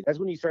accountability, that's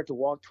when you start to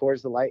walk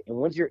towards the light. And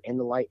once you're in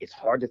the light, it's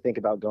hard to think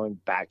about going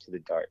back to the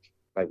dark.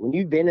 Like when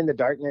you've been in the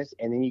darkness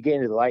and then you get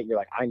into the light, you're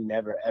like, I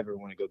never, ever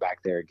want to go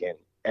back there again,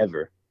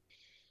 ever.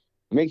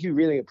 It makes you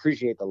really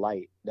appreciate the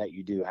light that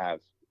you do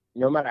have,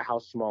 no matter how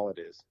small it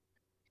is.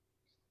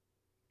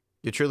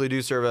 You truly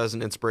do serve as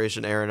an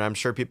inspiration, Aaron. I'm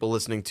sure people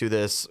listening to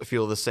this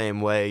feel the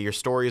same way. Your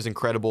story is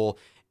incredible.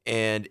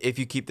 And if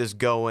you keep this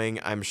going,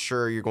 I'm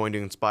sure you're going to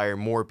inspire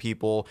more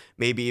people,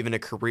 maybe even a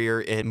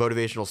career in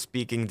motivational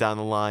speaking down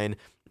the line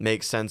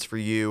makes sense for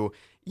you.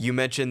 You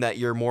mentioned that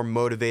you're more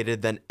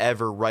motivated than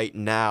ever right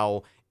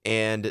now,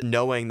 and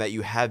knowing that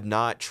you have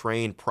not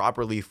trained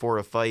properly for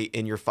a fight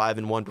in your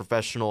 5-1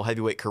 professional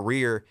heavyweight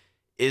career,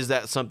 is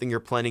that something you're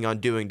planning on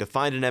doing, to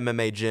find an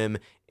MMA gym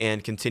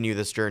and continue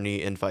this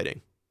journey in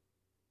fighting?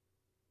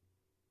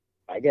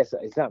 I guess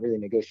it's not really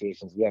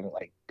negotiations. We haven't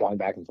like gone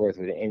back and forth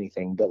with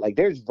anything, but like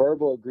there's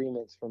verbal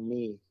agreements from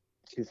me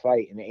to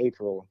fight in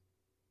April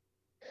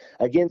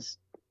against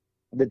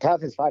the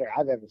toughest fighter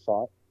I've ever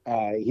fought.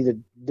 He's a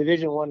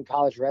Division I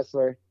college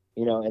wrestler,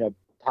 you know, in a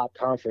top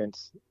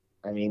conference.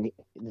 I mean,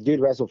 the dude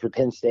wrestled for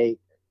Penn State.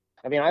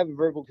 I mean, I have a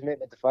verbal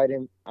commitment to fight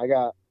him. I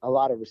got a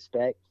lot of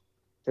respect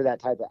for that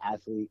type of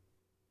athlete.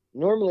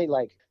 Normally,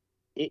 like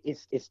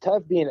it's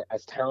tough being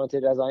as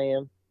talented as I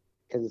am,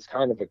 because it's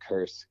kind of a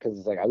curse. Because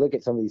it's like I look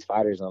at some of these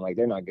fighters and I'm like,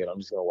 they're not good. I'm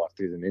just gonna walk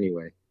through them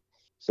anyway.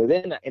 So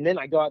then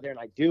I go out there and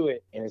I do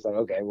it, and it's like,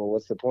 okay, well,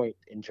 what's the point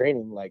in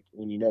training? Like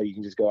when you know you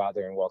can just go out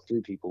there and walk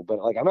through people. But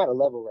like I'm at a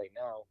level right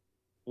now,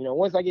 you know,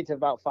 once I get to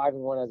about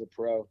 5-1 as a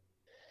pro,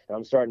 and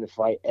I'm starting to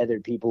fight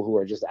other people who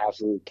are just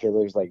absolute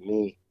killers like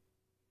me,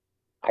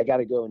 I got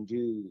to go and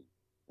do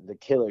the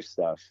killer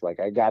stuff.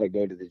 Like, I got to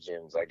go to the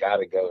gyms. I got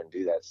to go and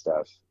do that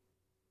stuff.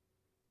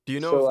 Do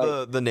you know So, if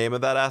like, the name of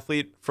that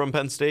athlete from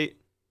Penn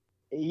State?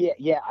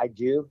 yeah, I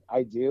do.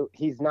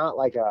 He's not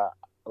like a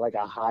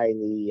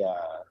highly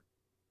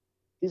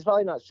he's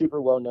probably not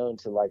super well known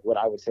to like what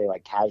I would say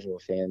like casual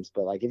fans,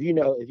 but like if you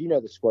know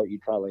the sport,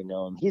 you'd probably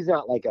know him. He's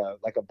not like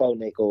a Bo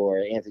Nickel or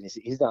Anthony.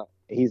 He's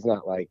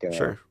not like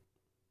Sure.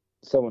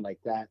 someone like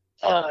that.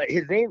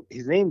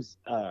 His name's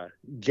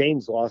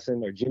James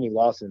Lawson or Jimmy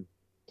Lawson.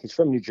 He's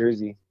from New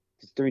Jersey.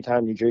 He's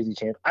 3-time New Jersey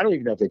champ. I don't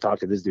even know if they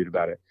talked to this dude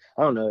about it.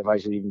 I don't know if I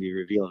should even be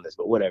revealing this,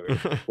 but whatever.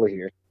 We're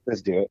here.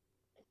 Let's do it.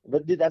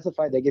 But dude, that's a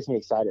fight that gets me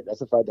excited. That's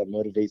a fight that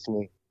motivates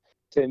me.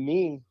 To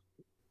me,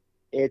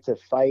 it's a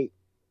fight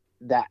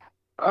that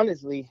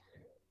honestly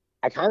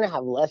I kind of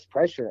have less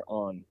pressure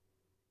on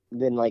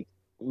than like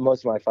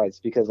most of my fights,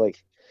 because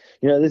like,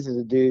 this is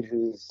a dude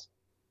who's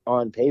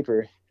on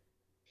paper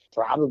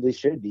probably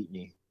should beat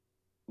me,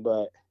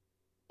 but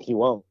he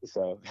won't.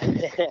 So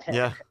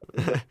Yeah.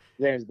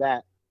 there's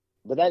that.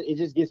 But that, it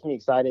just gets me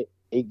excited.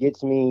 It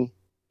gets me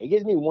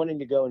wanting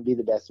to go and be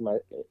the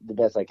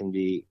best I can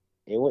be.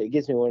 It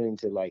gets me wanting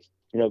to like,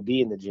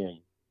 be in the gym,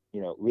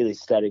 really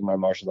studying my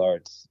martial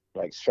arts,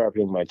 like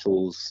sharpening my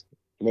tools,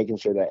 making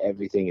sure that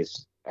everything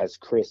is as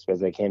crisp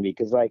as I can be.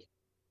 Because like,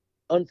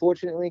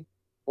 unfortunately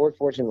or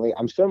fortunately,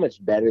 I'm so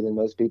much better than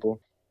most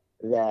people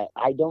that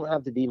I don't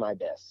have to be my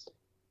best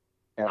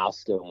and I'll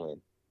still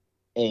win.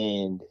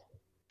 And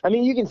I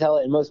mean, you can tell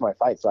it in most of my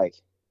fights. Like,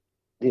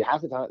 dude,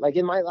 half the time, like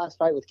in my last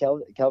fight with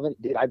Kelvin,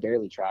 dude, I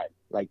barely tried.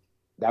 Like,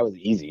 that was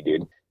easy,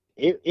 dude.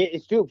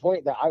 It's to a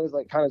point that I was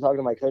like kind of talking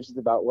to my coaches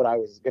about what I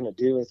was gonna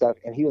do and stuff,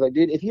 and he was like,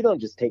 dude, if you don't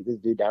just take this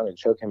dude down and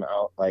choke him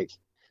out, like,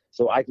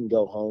 so I can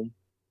go home.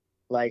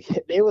 Like,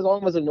 they was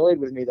almost annoyed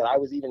with me that I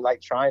was even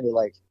like trying to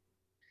like,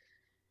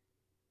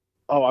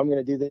 oh, I'm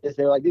gonna do this.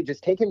 They were like, dude,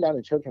 just take him down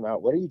and choke him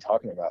out. What are you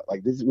talking about?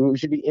 Like, we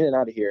should be in and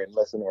out of here and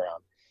messing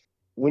around.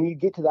 When you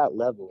get to that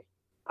level,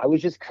 I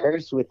was just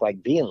cursed with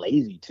like being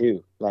lazy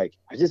too. Like,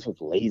 I just was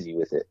lazy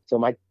with it. So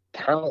my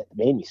talent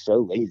made me so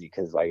lazy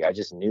because like I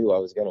just knew I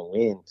was gonna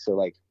win. So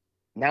like,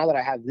 now that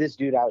I have this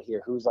dude out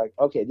here who's like,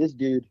 okay, this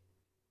dude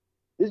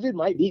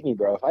might beat me,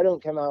 bro. If I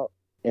don't come out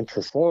and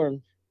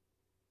perform,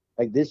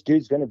 like, this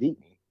dude's gonna beat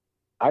me.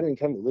 I didn't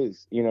come to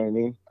lose. You know what I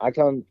mean? I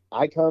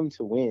come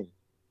to win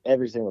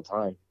every single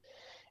time.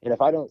 And if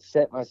I don't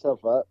set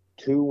myself up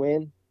to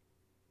win,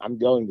 I'm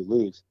going to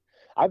lose.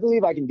 I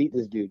believe I can beat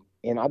this dude,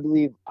 and I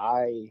believe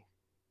I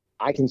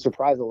can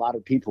surprise a lot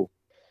of people.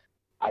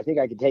 I think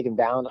I can take him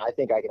down. I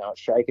think I can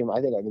outstrike him.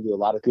 I think I can do a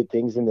lot of good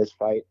things in this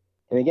fight.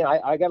 And again,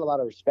 I got a lot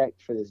of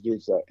respect for this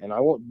dude, so, and I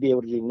won't be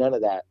able to do none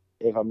of that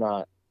if I'm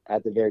not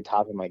at the very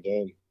top of my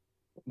game.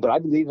 But I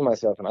believe in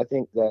myself, and I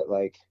think that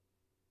like,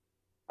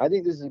 I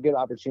think this is a good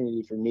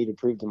opportunity for me to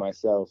prove to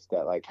myself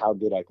that like how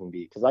good I can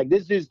be. Because like,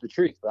 this dude's the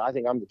truth, but I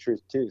think I'm the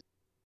truth too.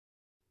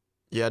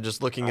 Yeah,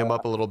 just looking him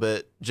up a little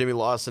bit. Jimmy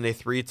Lawson, a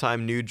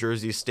 3-time New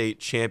Jersey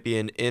State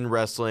champion in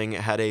wrestling,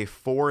 had a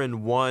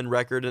 4-1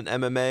 record in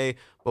MMA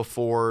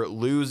before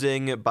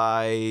losing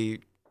by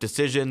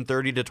decision,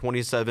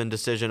 30-27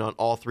 decision on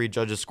all 3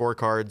 judges'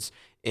 scorecards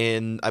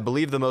in, I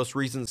believe, the most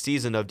recent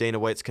season of Dana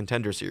White's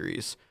Contender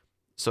Series.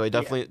 So a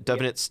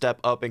definite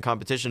step up in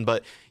competition.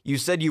 But you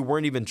said you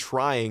weren't even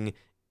trying,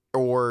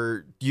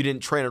 or you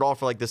didn't train at all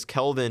for like this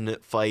Kelvin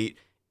fight.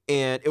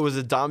 And it was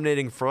a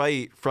dominating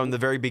fight from the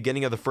very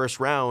beginning of the first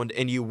round,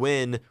 and you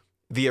win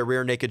via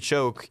rear naked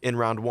choke in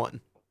round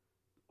 1.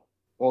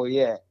 Well,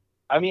 yeah.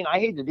 I mean, I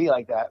hate to be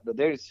like that, but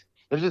there's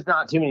just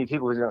not too many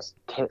people who's going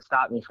to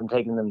stop me from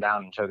taking them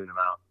down and choking them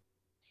out.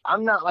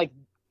 I'm not like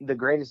the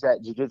greatest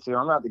at jiu-jitsu.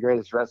 I'm not the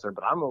greatest wrestler,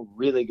 but I'm a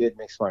really good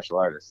mixed martial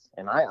artist.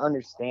 And I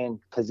understand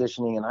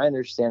positioning, and I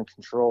understand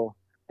control,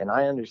 and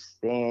I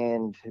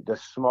understand the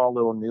small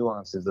little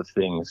nuances of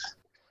things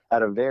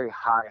at a very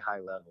high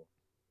level.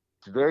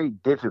 It's very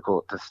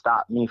difficult to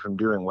stop me from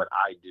doing what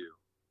I do.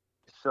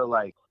 So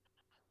like,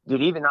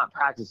 dude, even not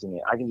practicing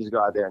it, I can just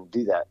go out there and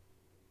do that.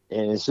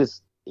 And it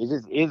just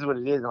is what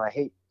it is. And I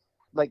hate,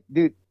 like,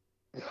 dude,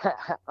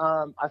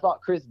 I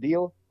fought Chris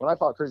Beal. When I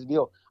fought Chris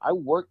Beal, I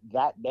worked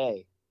that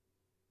day.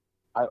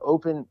 I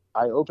opened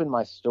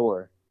my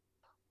store,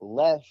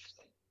 left,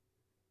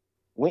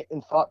 went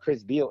and fought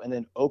Chris Beal, and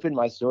then opened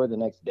my store the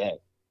next day.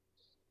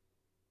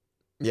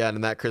 Yeah, and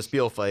in that Chris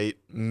Beal fight,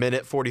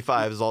 minute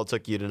 45 is all it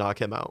took you to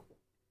knock him out.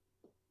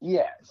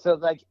 Yeah, so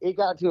like, it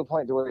got to a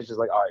point to where it's just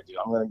like, all right, dude,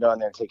 I'm gonna go in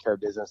there and take care of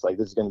business. Like,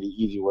 this is gonna be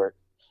easy work,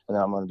 and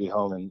then I'm gonna be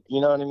home, and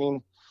you know what I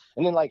mean.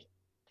 And then like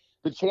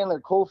the Chandler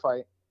Cole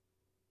fight,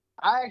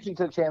 I actually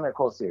took Chandler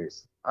Cole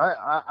serious.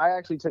 I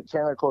actually took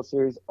Chandler Cole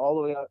serious all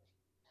the way up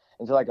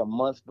until like a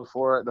month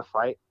before the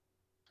fight.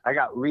 I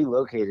got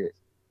relocated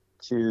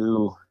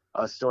to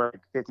a store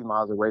like 50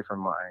 miles away from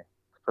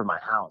my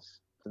house.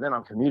 So then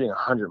I'm commuting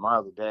 100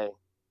 miles a day,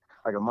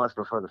 like a month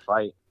before the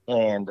fight,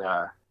 and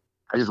I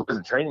just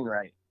wasn't training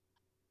right.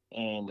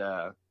 And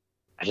I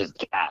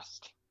just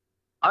gassed.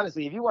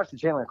 Honestly, if you watch the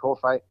Chandler Cole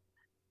fight,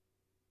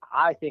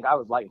 I think I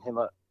was lighting him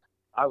up.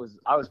 I was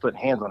putting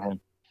hands on him.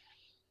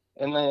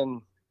 And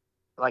then,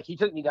 like, he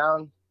took me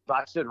down, but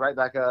I stood right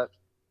back up.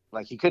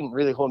 Like, he couldn't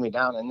really hold me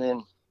down. And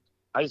then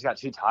I just got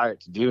too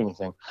tired to do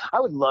anything. I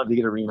would love to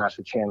get a rematch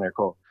with Chandler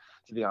Cole,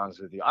 to be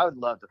honest with you. I would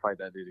love to fight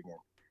that dude again.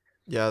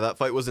 Yeah, that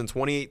fight was in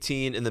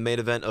 2018 in the main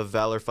event of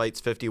Valor Fights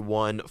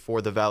 51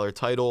 for the Valor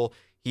title.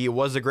 He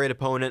was a great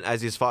opponent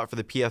as he's fought for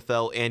the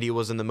PFL, and he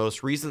was in the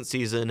most recent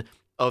season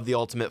of The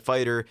Ultimate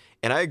Fighter.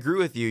 And I agree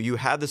with you. You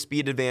had the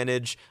speed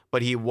advantage,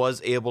 but he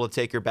was able to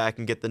take your back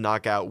and get the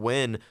knockout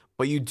win.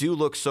 But you do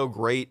look so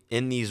great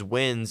in these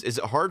wins. Is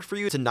it hard for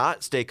you to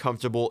not stay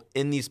comfortable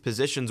in these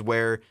positions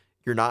where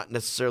you're not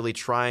necessarily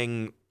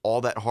trying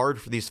all that hard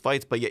for these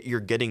fights, but yet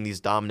you're getting these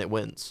dominant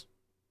wins?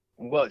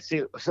 Well,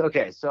 see,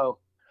 so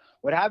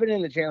what happened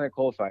in the Chandler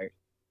Cole fight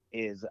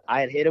is I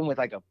had hit him with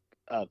like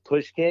a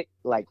push kick,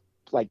 like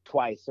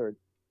twice or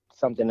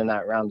something in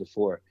that round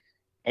before.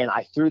 And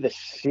I threw the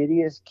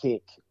shittiest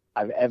kick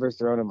I've ever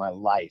thrown in my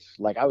life.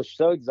 Like, I was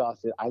so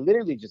exhausted. I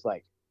literally just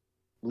like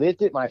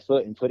lifted my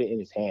foot and put it in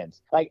his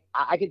hands. Like,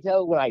 I could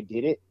tell when I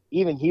did it,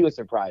 even he was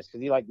surprised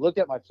because he like looked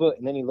at my foot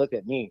and then he looked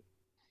at me.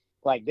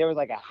 Like, there was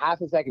like a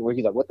half a second where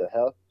he's like, what the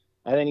hell?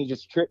 And then he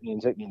just tripped me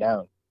and took me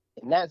down.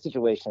 In that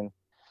situation,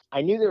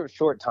 I knew there was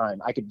short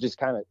time. I could just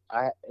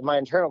my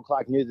internal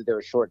clock knew that there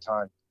was short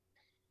time.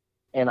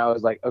 And I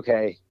was like,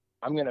 okay,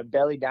 I'm going to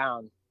belly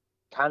down,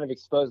 kind of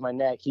expose my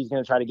neck. He's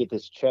going to try to get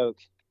this choke.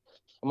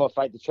 I'm going to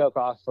fight the choke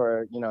off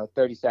for,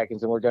 30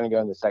 seconds, and we're going to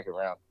go in the second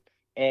round.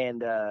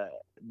 And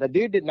the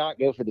dude did not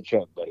go for the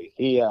choke, buddy.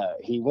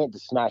 He went to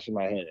smashing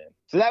my head in.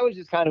 So that was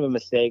just kind of a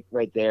mistake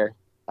right there.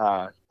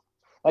 Like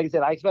I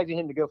said, I expected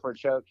him to go for a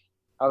choke.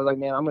 I was like,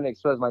 man, I'm going to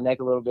expose my neck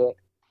a little bit.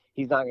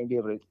 He's not going to be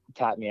able to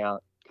tap me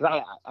out.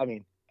 Because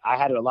I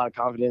had a lot of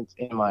confidence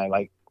in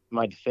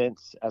my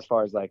defense as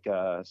far as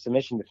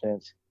submission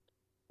defense.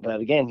 But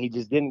again, he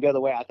just didn't go the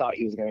way I thought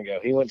he was going to go.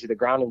 He went to the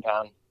ground and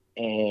pound.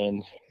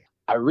 And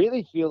I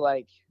really feel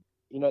like,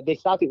 they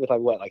stopped it with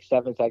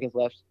 7 seconds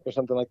left or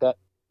something like that.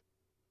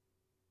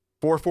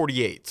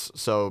 4:48,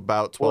 so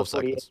about 12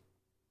 seconds.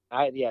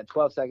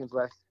 12 seconds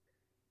left.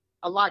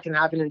 A lot can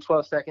happen in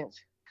 12 seconds.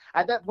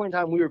 At that point in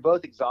time, we were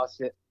both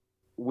exhausted.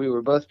 We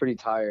were both pretty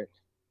tired.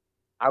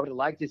 I would have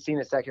liked to have seen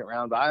a second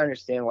round, but I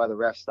understand why the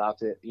ref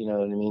stopped it. You know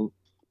what I mean?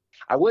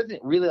 I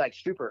wasn't really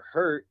super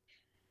hurt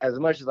as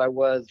much as I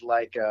was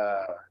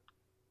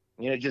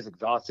just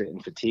exhausted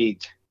and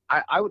fatigued.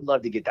 I would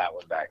love to get that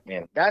one back,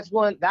 man. That's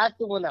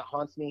the one that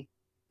haunts me.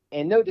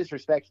 And no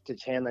disrespect to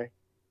Chandler.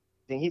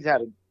 I think he's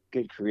had a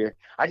good career.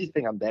 I just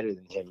think I'm better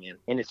than him, man.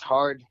 And it's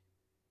hard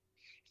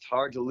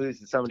to lose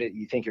to somebody that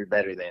you think you're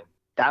better than.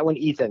 That one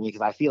eats at me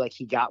because I feel like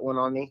he got one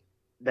on me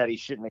that he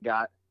shouldn't have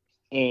got.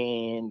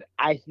 And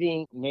I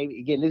think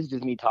maybe, again, this is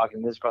just me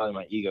talking. This is probably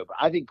my ego. But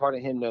I think part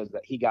of him knows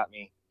that he got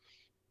me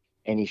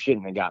and he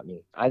shouldn't have got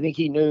me. I think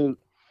he knew,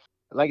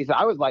 like I said,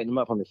 I was lighting him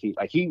up on the feet.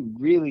 Like, he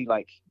really,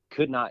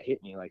 could not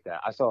hit me like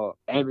that. I saw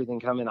everything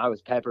coming. I was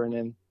peppering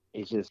him.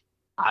 It's just,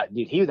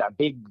 dude, he was a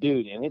big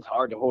dude, and it's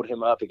hard to hold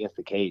him up against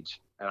the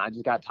cage. And I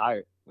just got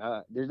tired.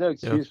 There's no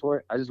excuse for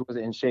it. I just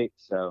wasn't in shape.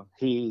 So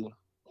he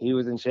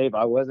was in shape.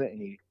 I wasn't,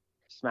 and he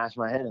smashed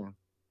my head in.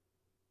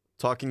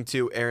 Talking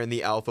to Aaron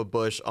the Alpha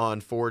Bush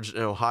on Forged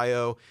in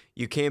Ohio.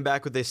 You came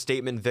back with a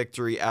statement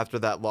victory after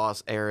that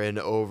loss, Aaron,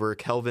 over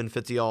Kelvin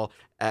Fitzial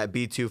at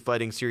B2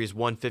 Fighting Series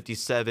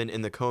 157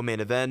 in the co-main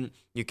event.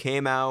 You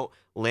came out,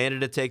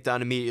 landed a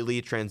takedown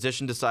immediately,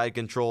 transitioned to side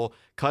control,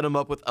 cut him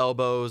up with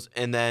elbows,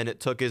 and then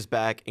took his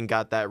back and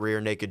got that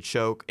rear naked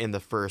choke in the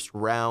first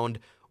round.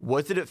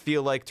 What did it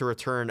feel like to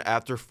return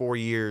after 4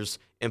 years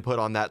and put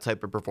on that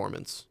type of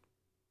performance?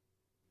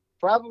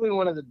 Probably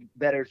one of the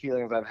better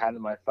feelings I've had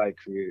in my fight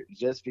career,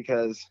 just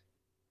because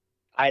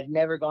I'd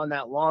never gone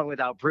that long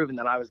without proving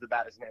that I was the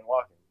baddest man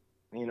walking.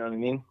 You know what I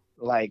mean?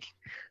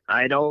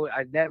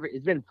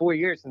 It's been 4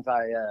 years since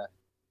I,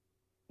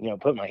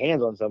 put my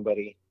hands on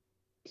somebody.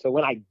 So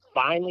when I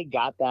finally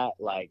got that,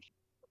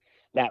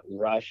 that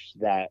rush,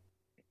 that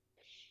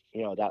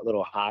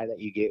little high that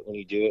you get when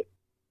you do it,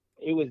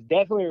 it was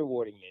definitely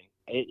rewarding, man.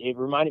 It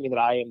reminded me that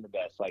I am the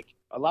best.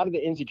 A lot of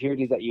the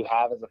insecurities that you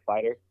have as a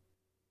fighter,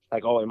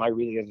 am I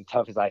really as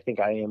tough as I think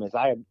I am?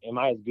 Am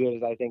I as good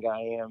as I think I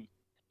am?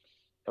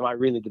 Am I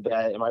really the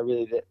best? Am I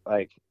really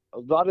a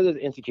lot of those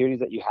insecurities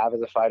that you have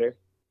as a fighter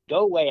go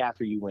away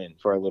after you win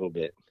for a little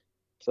bit.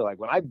 So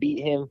when I beat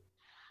him,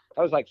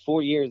 that was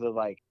 4 years of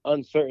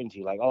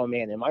uncertainty. Oh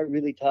man, am I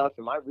really tough?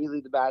 Am I really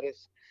the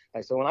baddest?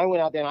 So when I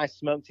went out there and I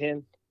smoked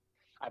him,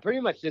 I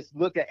pretty much just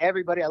looked at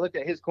everybody. I looked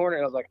at his corner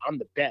and I was like, I'm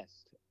the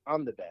best.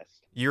 I'm the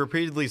best. You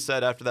repeatedly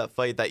said after that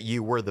fight that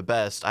you were the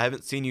best. I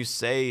haven't seen you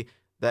say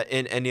that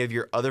in any of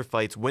your other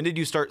fights. When did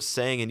you start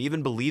saying and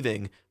even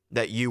believing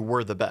that you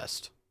were the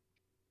best?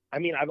 I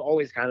mean, I've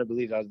always kind of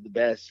believed I was the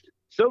best.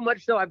 So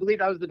much so I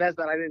believed I was the best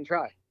that I didn't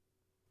try.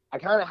 I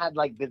kind of had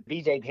the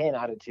BJ Penn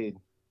attitude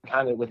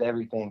kind of with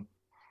everything.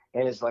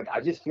 And it's I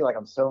just feel like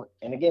I'm so,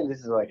 and again, this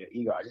is an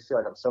ego. I just feel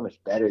like I'm so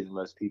much better than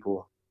most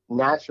people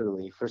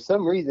naturally. For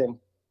some reason,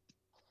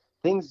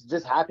 things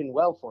just happen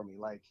well for me.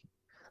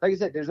 like I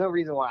said, there's no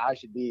reason why I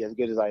should be as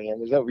good as I am.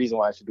 There's no reason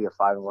why I should be a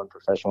 5-1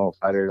 professional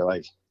fighter.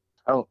 Like,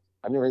 I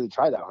didn't really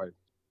try that hard.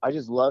 I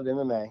just love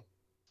MMA.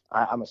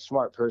 I'm a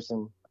smart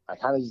person. I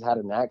kind of just had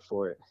a knack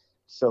for it.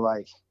 So,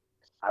 like,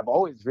 I've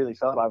always really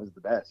felt I was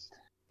the best.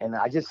 And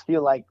I just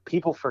feel like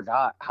people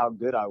forgot how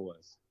good I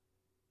was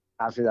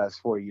after those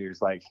 4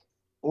 years. Like,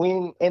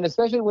 and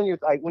especially when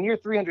you're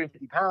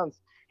 350 pounds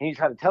and you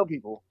try to tell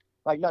people,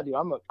 like, no, dude,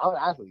 I'm an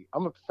athlete.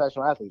 I'm a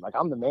professional athlete. Like,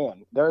 I'm the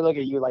man. They're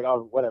looking at you like,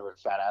 oh, whatever,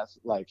 fat ass.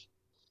 Like,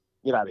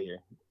 get out of here.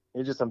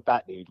 You're just some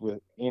fat dude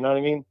with, you know what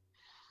I mean?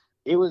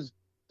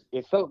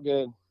 It felt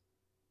good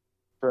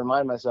to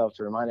remind myself,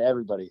 to remind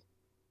everybody,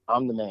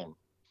 I'm the man.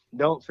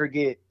 Don't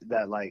forget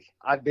that, like,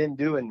 I've been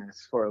doing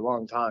this for a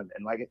long time.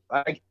 And like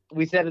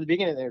we said at the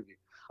beginning of the interview,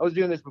 I was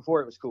doing this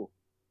before it was cool.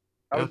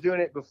 I was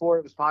doing it before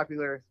it was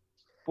popular,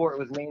 before it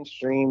was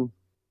mainstream.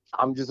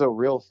 I'm just a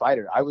real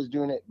fighter. I was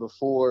doing it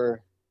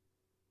before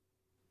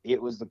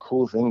it was the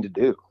cool thing to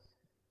do.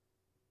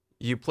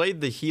 You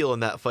played the heel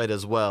in that fight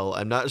as well.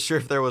 I'm not sure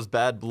if there was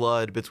bad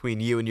blood between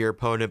you and your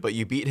opponent, but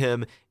you beat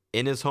him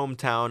in his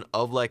hometown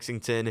of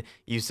Lexington.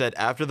 You said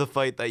after the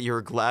fight that you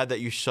were glad that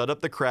you shut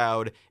up the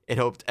crowd and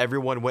hoped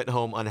everyone went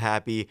home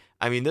unhappy.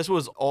 I mean, this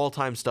was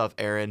all-time stuff,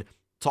 Aaron.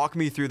 Talk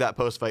me through that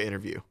post-fight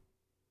interview.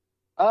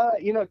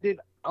 Dude,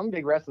 I'm a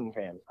big wrestling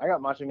fan. I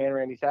got Macho Man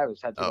Randy Savage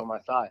tattooed on my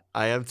thigh.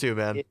 I am too,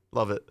 man.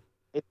 Love it.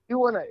 If you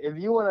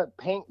wanna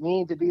paint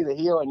me to be the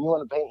heel and you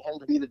wanna paint him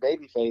to be the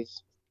baby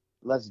face,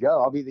 let's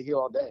go. I'll be the heel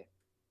all day.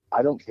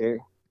 I don't care.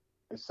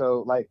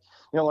 So, like,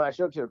 when I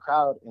show up to a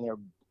crowd and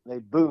they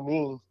boo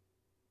me,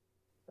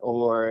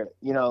 or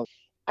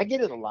I get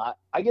it a lot.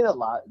 I get a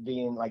lot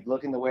being like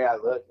looking the way I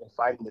look and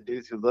fighting the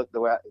dudes who look the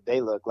way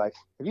they look. Like,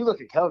 if you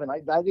look at Kelvin,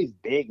 he's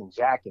big and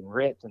jacked and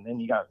ripped, and then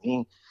you got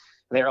me.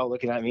 They're all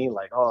looking at me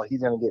like, oh,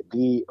 he's gonna get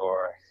beat,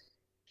 or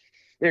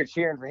they're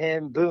cheering for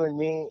him, booing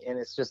me, and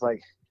it's just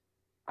like,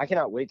 I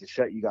cannot wait to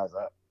shut you guys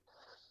up.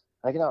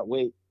 I cannot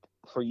wait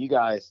for you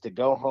guys to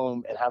go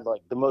home and have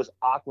like the most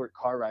awkward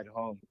car ride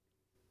home,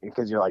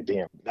 because you're like,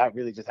 damn, that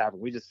really just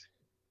happened. We just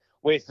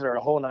wasted our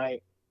whole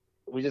night.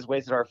 We just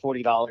wasted our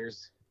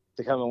 $40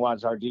 to come and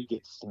watch our dude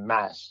get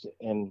smashed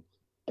in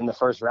the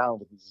first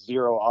round with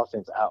zero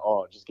offense at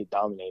all, just get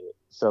dominated.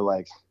 So,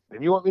 like,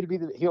 if you want me to be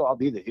the heel, I'll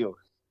be the heel.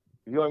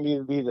 If you want me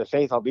to be the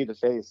face, I'll be the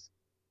face.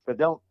 But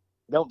don't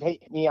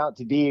paint me out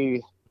to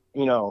be,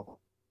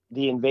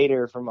 the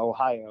invader from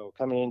Ohio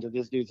coming into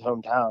this dude's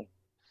hometown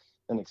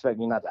and expect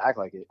me not to act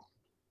like it.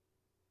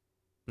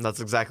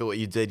 That's exactly what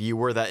you did. You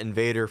were that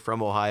invader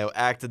from Ohio,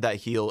 acted that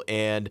heel,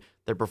 and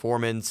their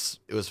performance,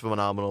 it was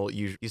phenomenal.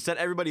 You sent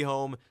everybody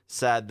home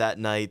sad that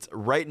night.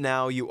 Right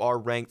now, you are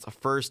ranked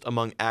first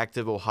among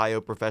active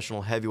Ohio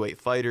professional heavyweight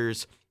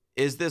fighters.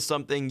 Is this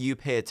something you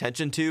pay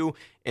attention to?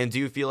 And do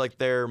you feel like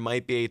there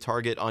might be a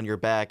target on your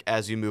back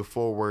as you move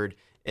forward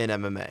in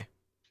MMA?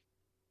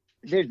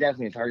 There's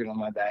definitely a target on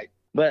my back.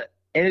 But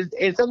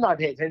it's something I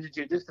pay attention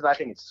to just because I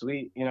think it's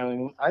sweet. You know what I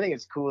mean? I think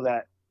it's cool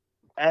that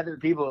other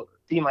people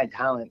see my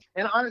talent.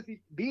 And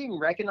honestly, being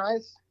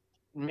recognized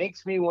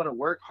makes me want to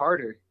work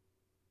harder,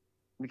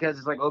 because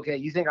it's like, okay,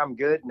 you think I'm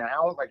good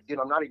now? Like, dude,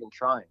 I'm not even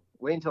trying.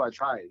 Wait until I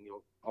try it.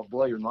 I'll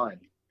blow your mind.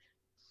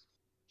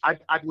 I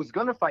was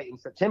going to fight in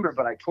September,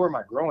 but I tore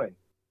my groin.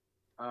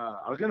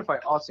 I was going to fight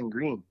Austin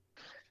Green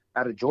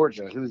out of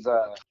Georgia, who's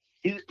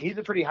he's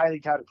a pretty highly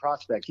touted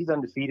prospect. He's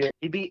undefeated.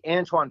 He beat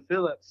Antoine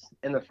Phillips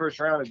in the first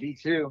round of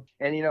B2.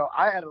 And,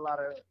 I had a lot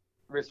of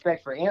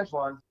respect for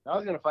Antoine. I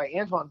was going to fight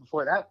Antoine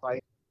before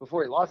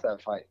he lost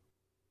that fight.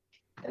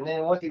 And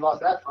then once he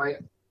lost that fight,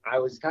 I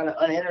was kind of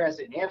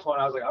uninterested in Antoine.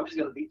 I was like, I'm just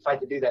going to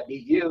fight the dude that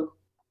beat you.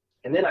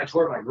 And then I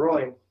tore my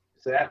groin,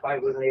 so that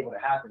fight wasn't able to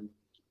happen.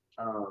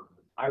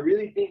 I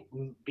really think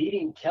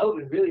beating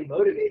Kelvin really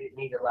motivated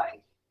me to,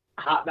 like,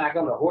 hop back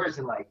on the horse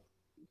and, like,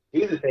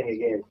 do the thing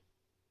again.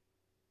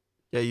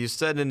 Yeah, you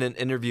said in an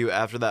interview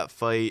after that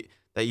fight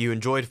that you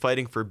enjoyed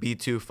fighting for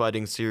B2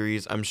 Fighting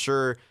Series. I'm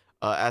sure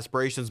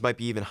aspirations might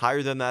be even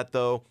higher than that,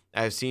 though.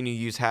 I've seen you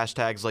use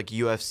hashtags like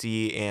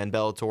UFC and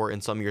Bellator in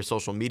some of your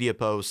social media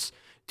posts.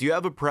 Do you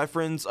have a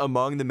preference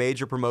among the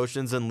major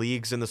promotions and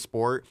leagues in the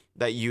sport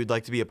that you'd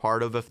like to be a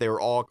part of if they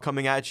were all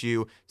coming at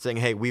you saying,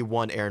 hey, we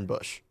want Aaron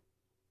Bush?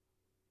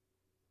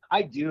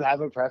 I do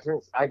have a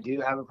preference. I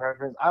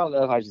don't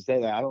know if I should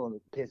say that. I don't want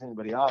to piss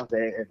anybody off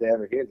if they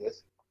ever hear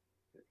this.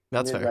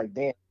 That's fair. Like,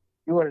 damn,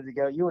 you wanted to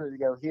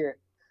go here.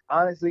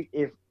 Honestly,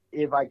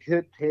 if I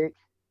could pick,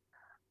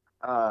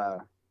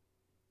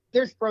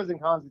 there's pros and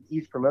cons with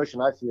each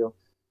promotion, I feel.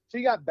 So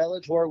you got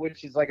Bellator,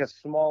 which is like a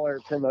smaller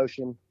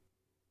promotion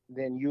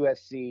than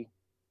UFC.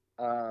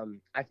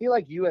 I feel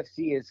like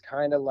UFC is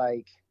kind of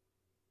like,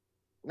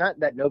 not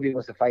that nobody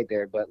wants to fight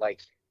there, but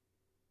like,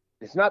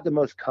 it's not the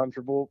most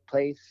comfortable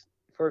place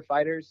for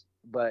fighters.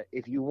 But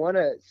if you want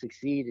to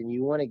succeed and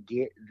you want to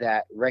get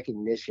that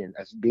recognition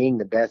as being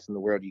the best in the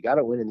world, you got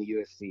to win in the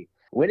UFC.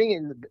 Winning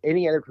in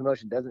any other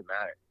promotion doesn't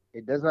matter.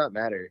 It does not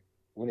matter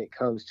when it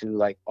comes to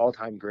like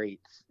all-time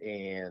greats,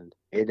 and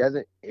it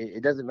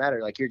doesn't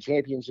matter. Like, your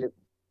championship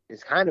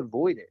is kind of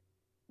voided.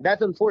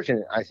 That's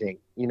unfortunate, I think.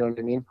 You know what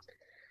I mean?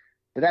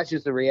 But that's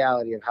just the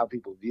reality of how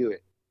people view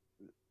it.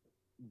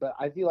 But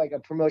I feel like a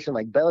promotion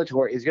like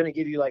Bellator is going to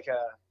give you like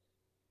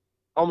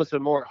almost a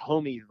more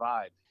homey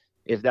vibe,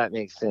 if that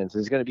makes sense.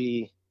 It's going to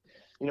be,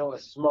 a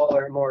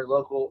smaller, more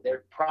local. They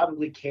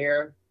probably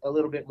care a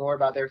little bit more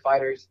about their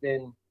fighters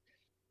than,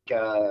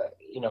 the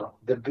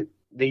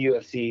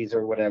UFCs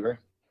or whatever.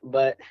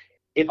 But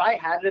if I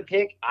had to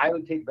pick, I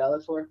would pick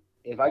Bellator.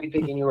 If I could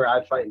pick anywhere,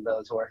 I'd fight in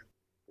Bellator,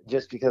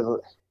 just because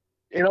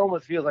it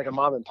almost feels like a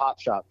mom and pop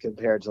shop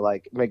compared to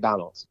like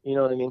McDonald's. You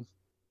know what I mean?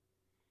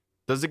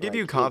 Does it give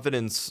you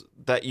confidence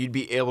that you'd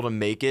be able to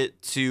make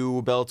it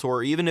to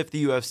Bellator, even if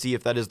the UFC,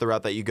 if that is the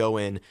route that you go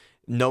in,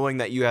 knowing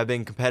that you have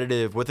been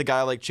competitive with a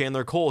guy like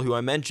Chandler Cole, who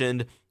I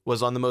mentioned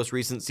was on the most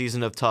recent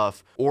season of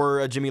Tough, or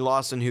a Jimmy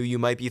Lawson, who you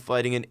might be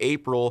fighting in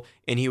April,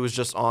 and he was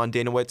just on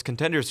Dana White's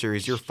Contender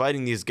Series. You're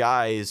fighting these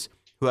guys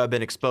who have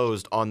been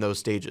exposed on those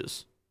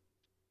stages.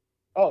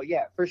 Oh,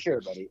 yeah, for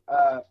sure, buddy.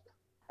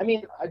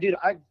 Dude,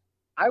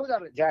 I was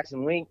out at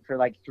Jackson Wink for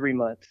like 3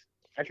 months.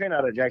 I trained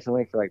out at Jackson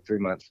Wink for like 3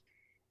 months.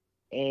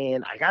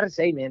 And I got to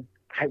say, man,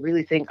 I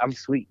really think I'm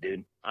sweet,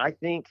 dude. I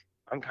think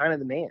I'm kind of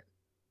the man.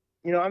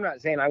 I'm not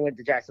saying I went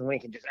to Jackson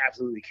Wink and just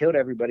absolutely killed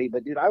everybody,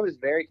 but, dude, I was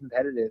very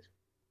competitive.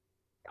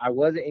 I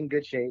wasn't in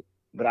good shape,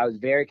 but I was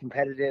very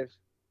competitive.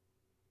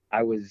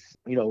 I was,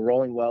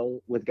 rolling well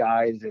with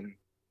guys, and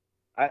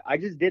I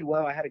just did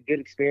well. I had a good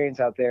experience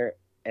out there,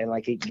 and,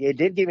 like, it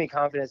did give me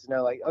confidence to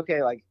know, like,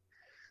 okay, like,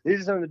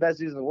 these are some of the best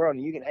dudes in the world,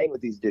 and you can hang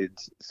with these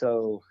dudes.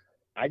 So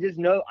I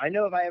know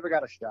if I ever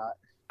got a shot,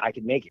 I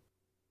could make it.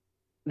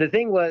 The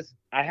thing was,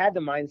 I had the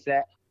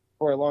mindset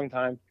for a long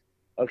time.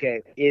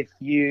 Okay, if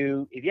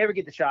you ever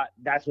get the shot,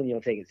 that's when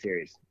you'll take it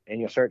serious and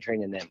you'll start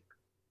training then.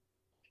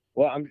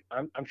 Well,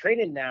 I'm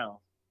training now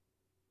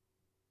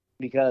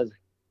because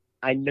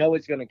I know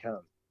it's gonna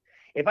come.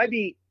 If I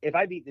beat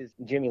this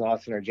Jimmy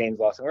Lawson or James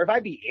Lawson, or if I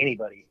beat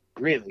anybody,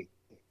 really,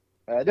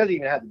 it doesn't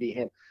even have to be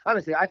him.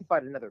 Honestly, I could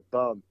fight another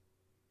bum,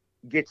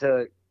 get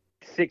to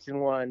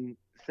 6-1,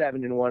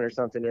 7-1 or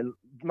something, and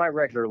my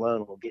record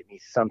alone will get me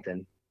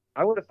something.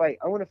 I want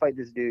to fight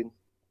this dude.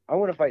 I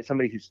want to fight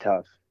somebody who's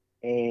tough.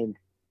 And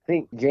I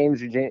think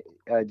James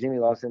or Jimmy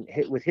Lawson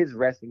hit with his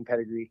wrestling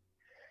pedigree.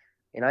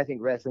 And I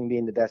think wrestling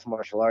being the best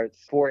martial arts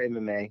for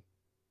MMA,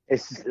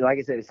 it's like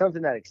I said, it's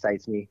something that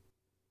excites me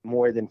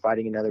more than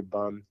fighting another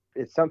bum.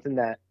 It's something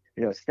that,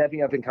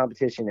 stepping up in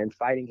competition and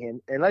fighting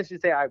him. And let's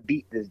just say I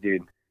beat this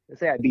dude.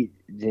 Let's say I beat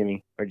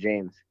Jimmy or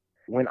James.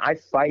 When I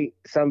fight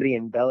somebody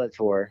in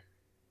Bellator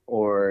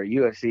or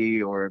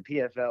UFC or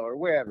PFL or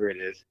wherever it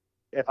is,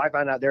 if I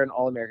find out they're an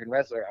All-American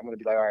wrestler, I'm going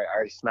to be like, all right, I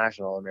already smashed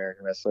an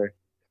All-American wrestler.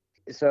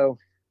 So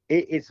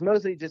it's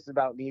mostly just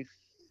about me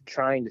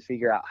trying to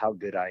figure out how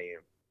good I am.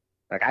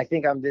 Like, I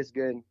think I'm this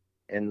good,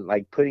 and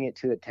like putting it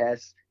to a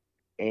test.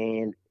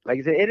 And like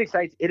I said,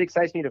 it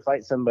excites me to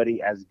fight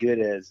somebody as good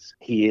as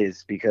he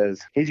is,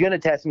 because he's going to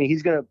test me.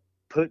 He's going to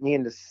put me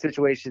into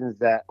situations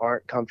that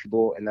aren't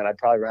comfortable and that I'd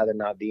probably rather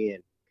not be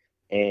in.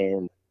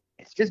 And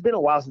it's just been a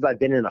while since I've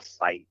been in a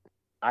fight.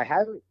 I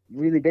haven't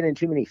really been in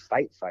too many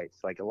fights.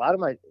 Like a lot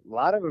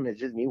of them is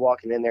just me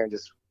walking in there and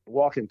just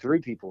walking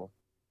through people.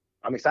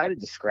 I'm excited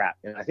to scrap,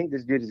 and I think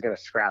this dude is gonna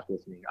scrap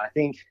with me. I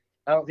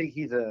don't think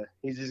he's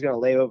just gonna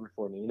lay over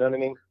for me. You know what I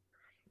mean?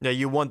 Yeah,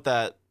 you want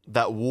that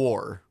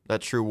war,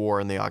 that true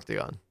war in the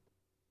octagon.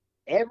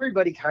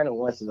 Everybody kind of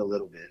wants it a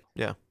little bit.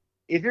 Yeah.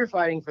 If you're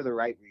fighting for the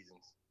right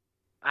reasons,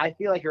 I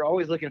feel like you're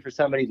always looking for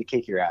somebody to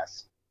kick your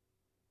ass.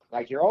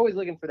 Like, you're always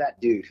looking for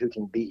that dude who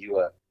can beat you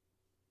up.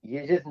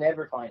 You just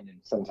never find him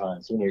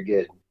sometimes when you're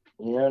good.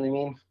 You know what I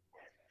mean?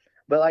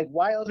 But, like,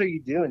 why else are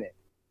you doing it?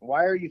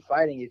 Why are you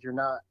fighting if you're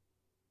not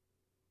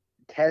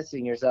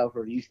testing yourself,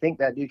 or you think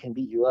that dude can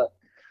beat you up?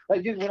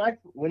 Like, dude,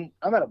 when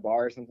I'm at a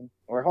bar or something,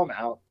 or if I'm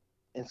out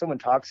and someone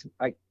talks,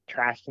 like,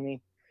 trash to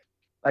me,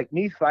 like,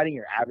 me fighting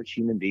your average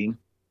human being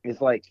is,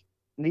 like,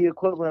 the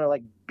equivalent of,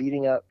 like,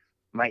 beating up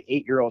my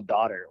 8-year-old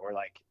daughter or,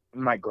 like,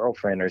 my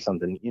girlfriend or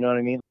something. You know what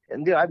I mean?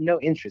 And, dude, I have no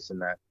interest in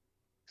that.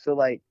 So,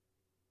 like,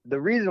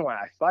 the reason why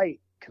I fight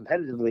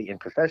competitively and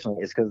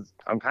professionally is because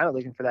I'm kind of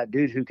looking for that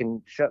dude who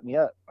can shut me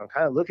up. I'm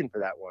kind of looking for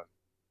that one.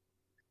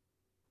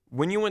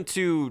 When you went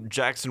to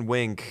Jackson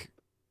Wink,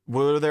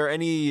 were there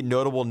any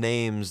notable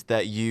names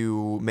that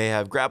you may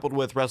have grappled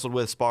with, wrestled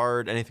with,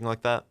 sparred, anything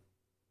like that?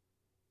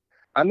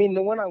 I mean,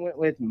 the one I went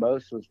with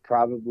most was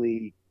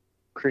probably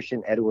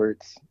Christian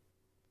Edwards,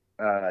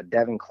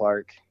 Devin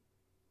Clark.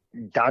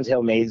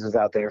 Dontel Mays was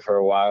out there for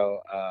a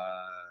while.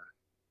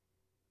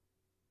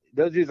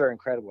 Those dudes are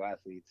incredible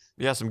athletes.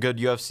 Yeah, some good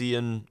UFC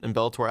and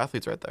Bellator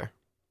athletes right there.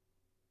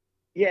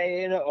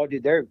 Yeah, oh,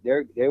 dude,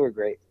 they were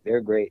great.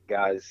 They're great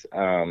guys.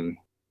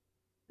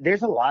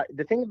 There's a lot.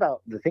 The thing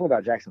about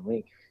Jackson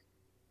Wink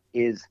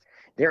is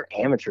their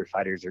amateur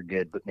fighters are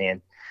good, but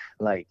man,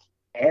 like,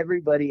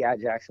 everybody at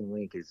Jackson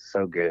Wink is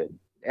so good.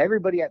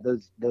 Everybody at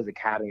those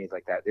academies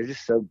like that, they're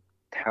just so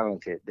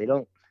talented.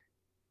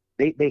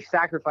 They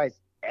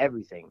sacrifice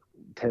everything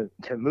to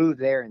move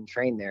there and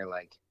train there.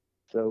 Like,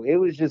 so it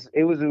was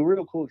a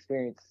real cool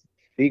experience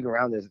being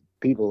around those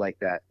people like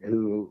that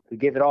who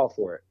give it all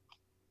for it.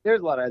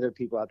 there's a lot of other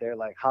people out there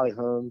like Holly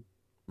Holm,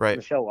 Right.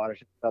 Michelle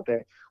Watterson out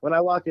there. When I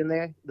walked in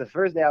there, the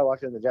first day I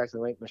walked in the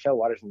Jackson Link, Michelle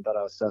Watterson thought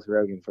I was Seth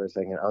Rogen for a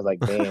second. I was like,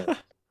 damn,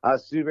 I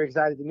was super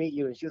excited to meet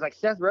you. And she was like,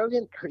 Seth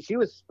Rogen? She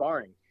was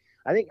sparring.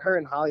 I think her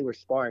and Holly were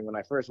sparring when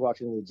I first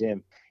walked into the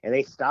gym, and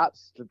they stopped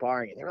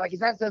sparring. And they were like, is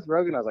that Seth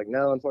Rogen? I was like,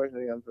 no,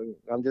 unfortunately,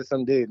 I'm just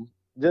some dude.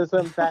 Just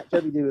some fat,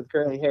 chubby dude with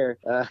curly hair.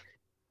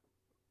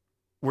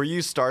 Were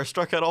you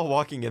starstruck at all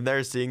walking in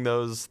there, seeing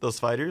those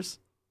fighters?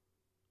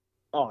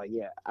 Oh,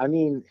 yeah. I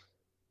mean,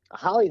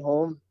 Holly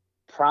Holm,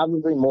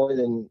 probably more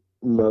than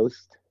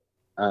most,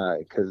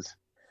 because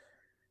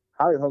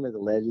Holly Holm is a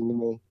legend to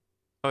me.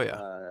 Oh,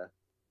 yeah.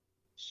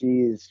 She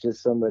is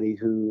just somebody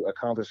who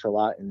accomplished a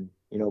lot in,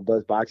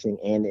 both boxing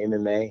and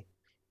MMA.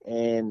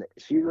 And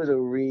she was a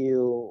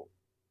real,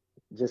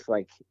 just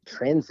like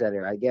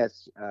trendsetter, I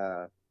guess,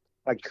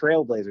 like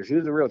trailblazer. She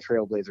was a real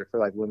trailblazer for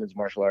like women's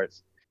martial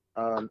arts.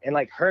 And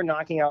like her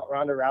knocking out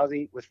Ronda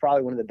Rousey was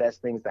probably one of the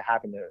best things that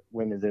happened to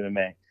women's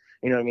MMA.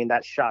 You know what I mean?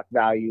 That shock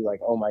value,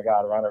 like, oh my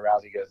God, Ronda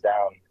Rousey goes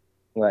down.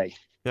 Like,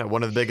 Yeah,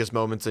 one of the biggest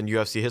moments in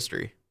UFC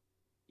history.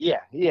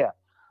 yeah.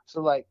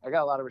 So like, I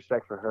got a lot of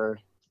respect for her.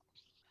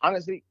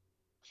 Honestly,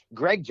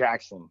 Greg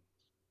Jackson,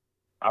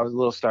 I was a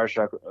little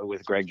starstruck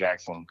with Greg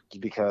Jackson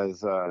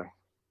because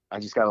I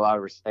just got a lot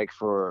of respect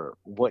for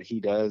what he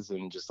does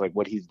and just like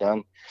what he's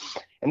done.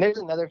 And there's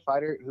another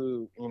fighter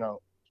who,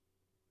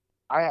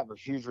 I have a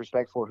huge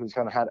respect for, who's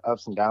kind of had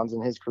ups and downs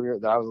in his career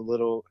that I was a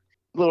little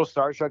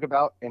starstruck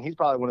about, and he's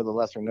probably one of the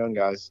lesser known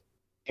guys.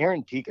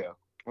 Aaron Pico.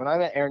 When I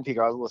met Aaron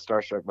Pico, I was a little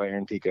starstruck by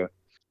Aaron Pico.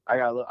 I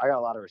got a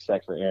lot of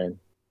respect for Aaron.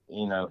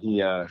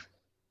 He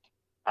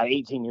at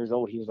 18 years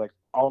old, he was like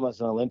almost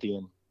an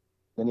Olympian.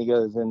 Then he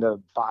goes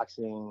into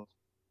boxing.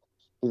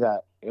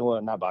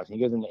 Not boxing.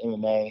 He goes into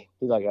MMA.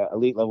 He's like an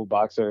elite level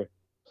boxer,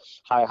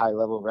 high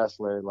level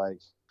wrestler. Like,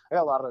 I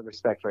got a lot of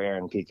respect for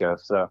Aaron Pico.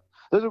 So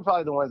those were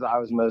probably the ones that I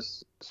was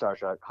most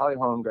starstruck. Holly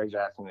Holm, Greg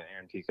Jackson, and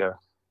Aaron Pico.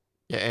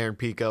 Yeah, Aaron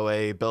Pico,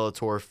 a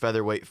Bellator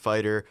featherweight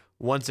fighter.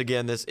 Once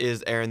again, this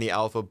is Aaron the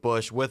Alpha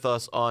Bush with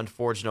us on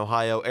Forged in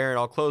Ohio. Aaron,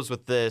 I'll close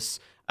with this.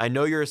 I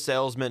know you're a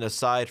salesman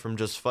aside from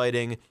just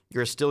fighting.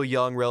 You're still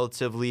young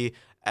relatively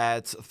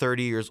at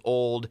 30 years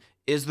old.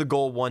 Is the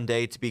goal one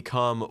day to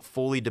become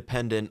fully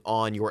dependent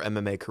on your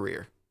MMA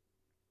career?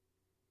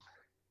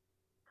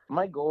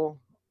 My goal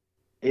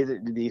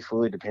isn't to be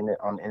fully dependent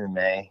on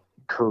MMA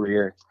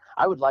career.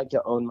 I would like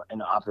to own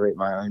and operate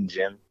my own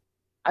gym.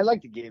 I'd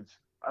like to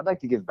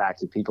give back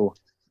to people.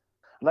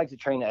 I'd like to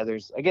train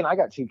others. Again, I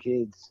got 2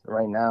 kids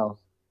right now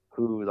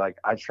who, like,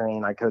 I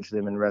coach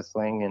them in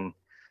wrestling, and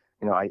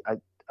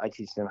I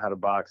teach them how to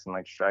box and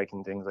like strike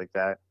and things like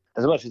that,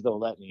 as much as they'll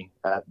let me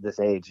at this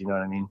age. You know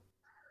what I mean?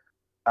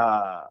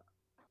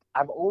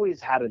 I've always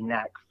had a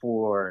knack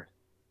for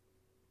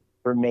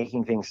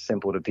making things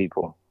simple to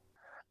people.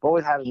 I've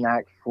always had a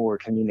knack for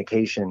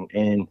communication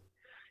and,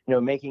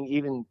 making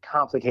even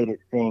complicated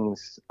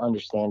things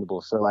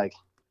understandable. So like,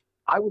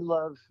 I would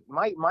love,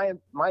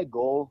 my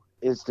goal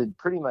is to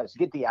pretty much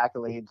get the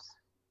accolades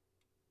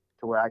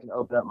to where I can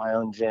open up my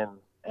own gym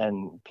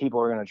and people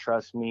are going to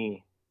trust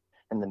me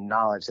and the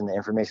knowledge and the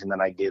information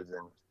that I give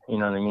them. You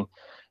know what I mean?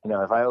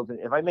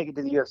 If I make it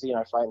to the UFC and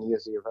I fight in the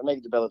UFC, or if I make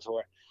it to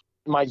Bellator,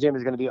 my gym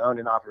is going to be owned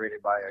and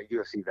operated by a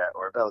UFC vet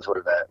or a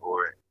Bellator vet,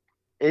 or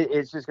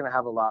it's just going to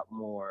have a lot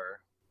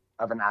more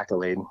of an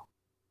accolade.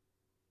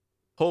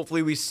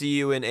 Hopefully we see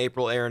you in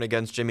April, Aaron,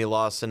 against Jimmy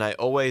Lawson. I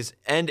always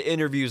end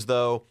interviews,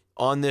 though,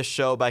 on this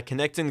show by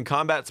connecting the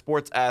combat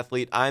sports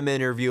athlete I'm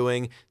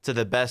interviewing to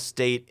the best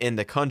state in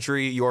the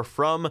country. You're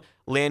from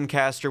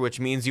Lancaster,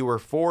 which means you were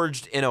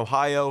forged in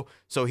Ohio.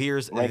 So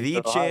here's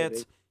the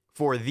chance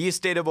for the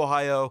state of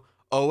Ohio.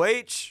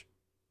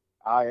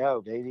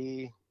 OH-IO,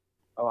 baby.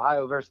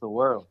 Ohio versus the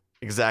world.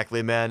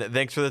 Exactly, man.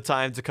 Thanks for the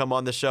time to come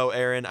on the show,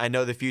 Aaron. I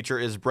know the future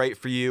is bright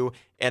for you,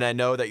 and I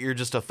know that you're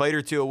just a fight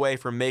or two away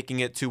from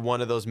making it to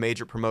one of those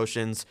major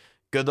promotions.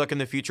 Good luck in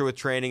the future with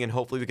training, and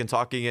hopefully we can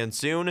talk again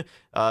soon,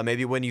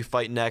 maybe when you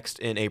fight next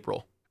in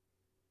April.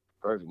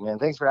 Perfect, man.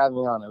 Thanks for having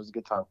me on. It was a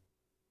good time.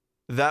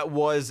 That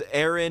was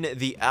Aaron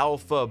the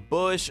Alpha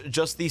Bush,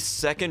 just the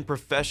second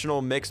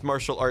professional mixed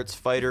martial arts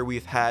fighter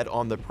we've had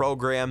on the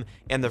program,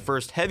 and the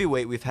first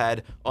heavyweight we've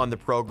had on the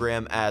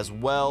program as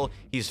well.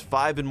 He's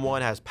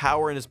 5-1, has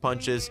power in his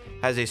punches,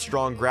 has a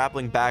strong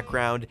grappling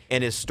background,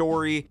 and his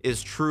story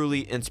is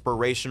truly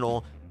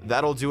inspirational.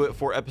 That'll do it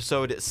for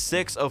episode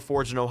 6 of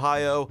Forged in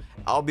Ohio.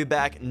 I'll be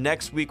back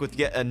next week with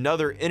yet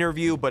another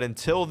interview, but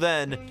until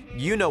then,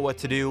 you know what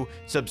to do.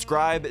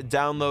 Subscribe,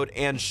 download,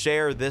 and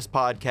share this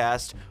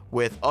podcast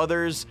with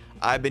others.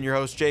 I've been your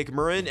host, Jake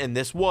Murrin, and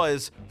this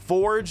was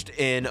Forged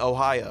in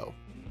Ohio.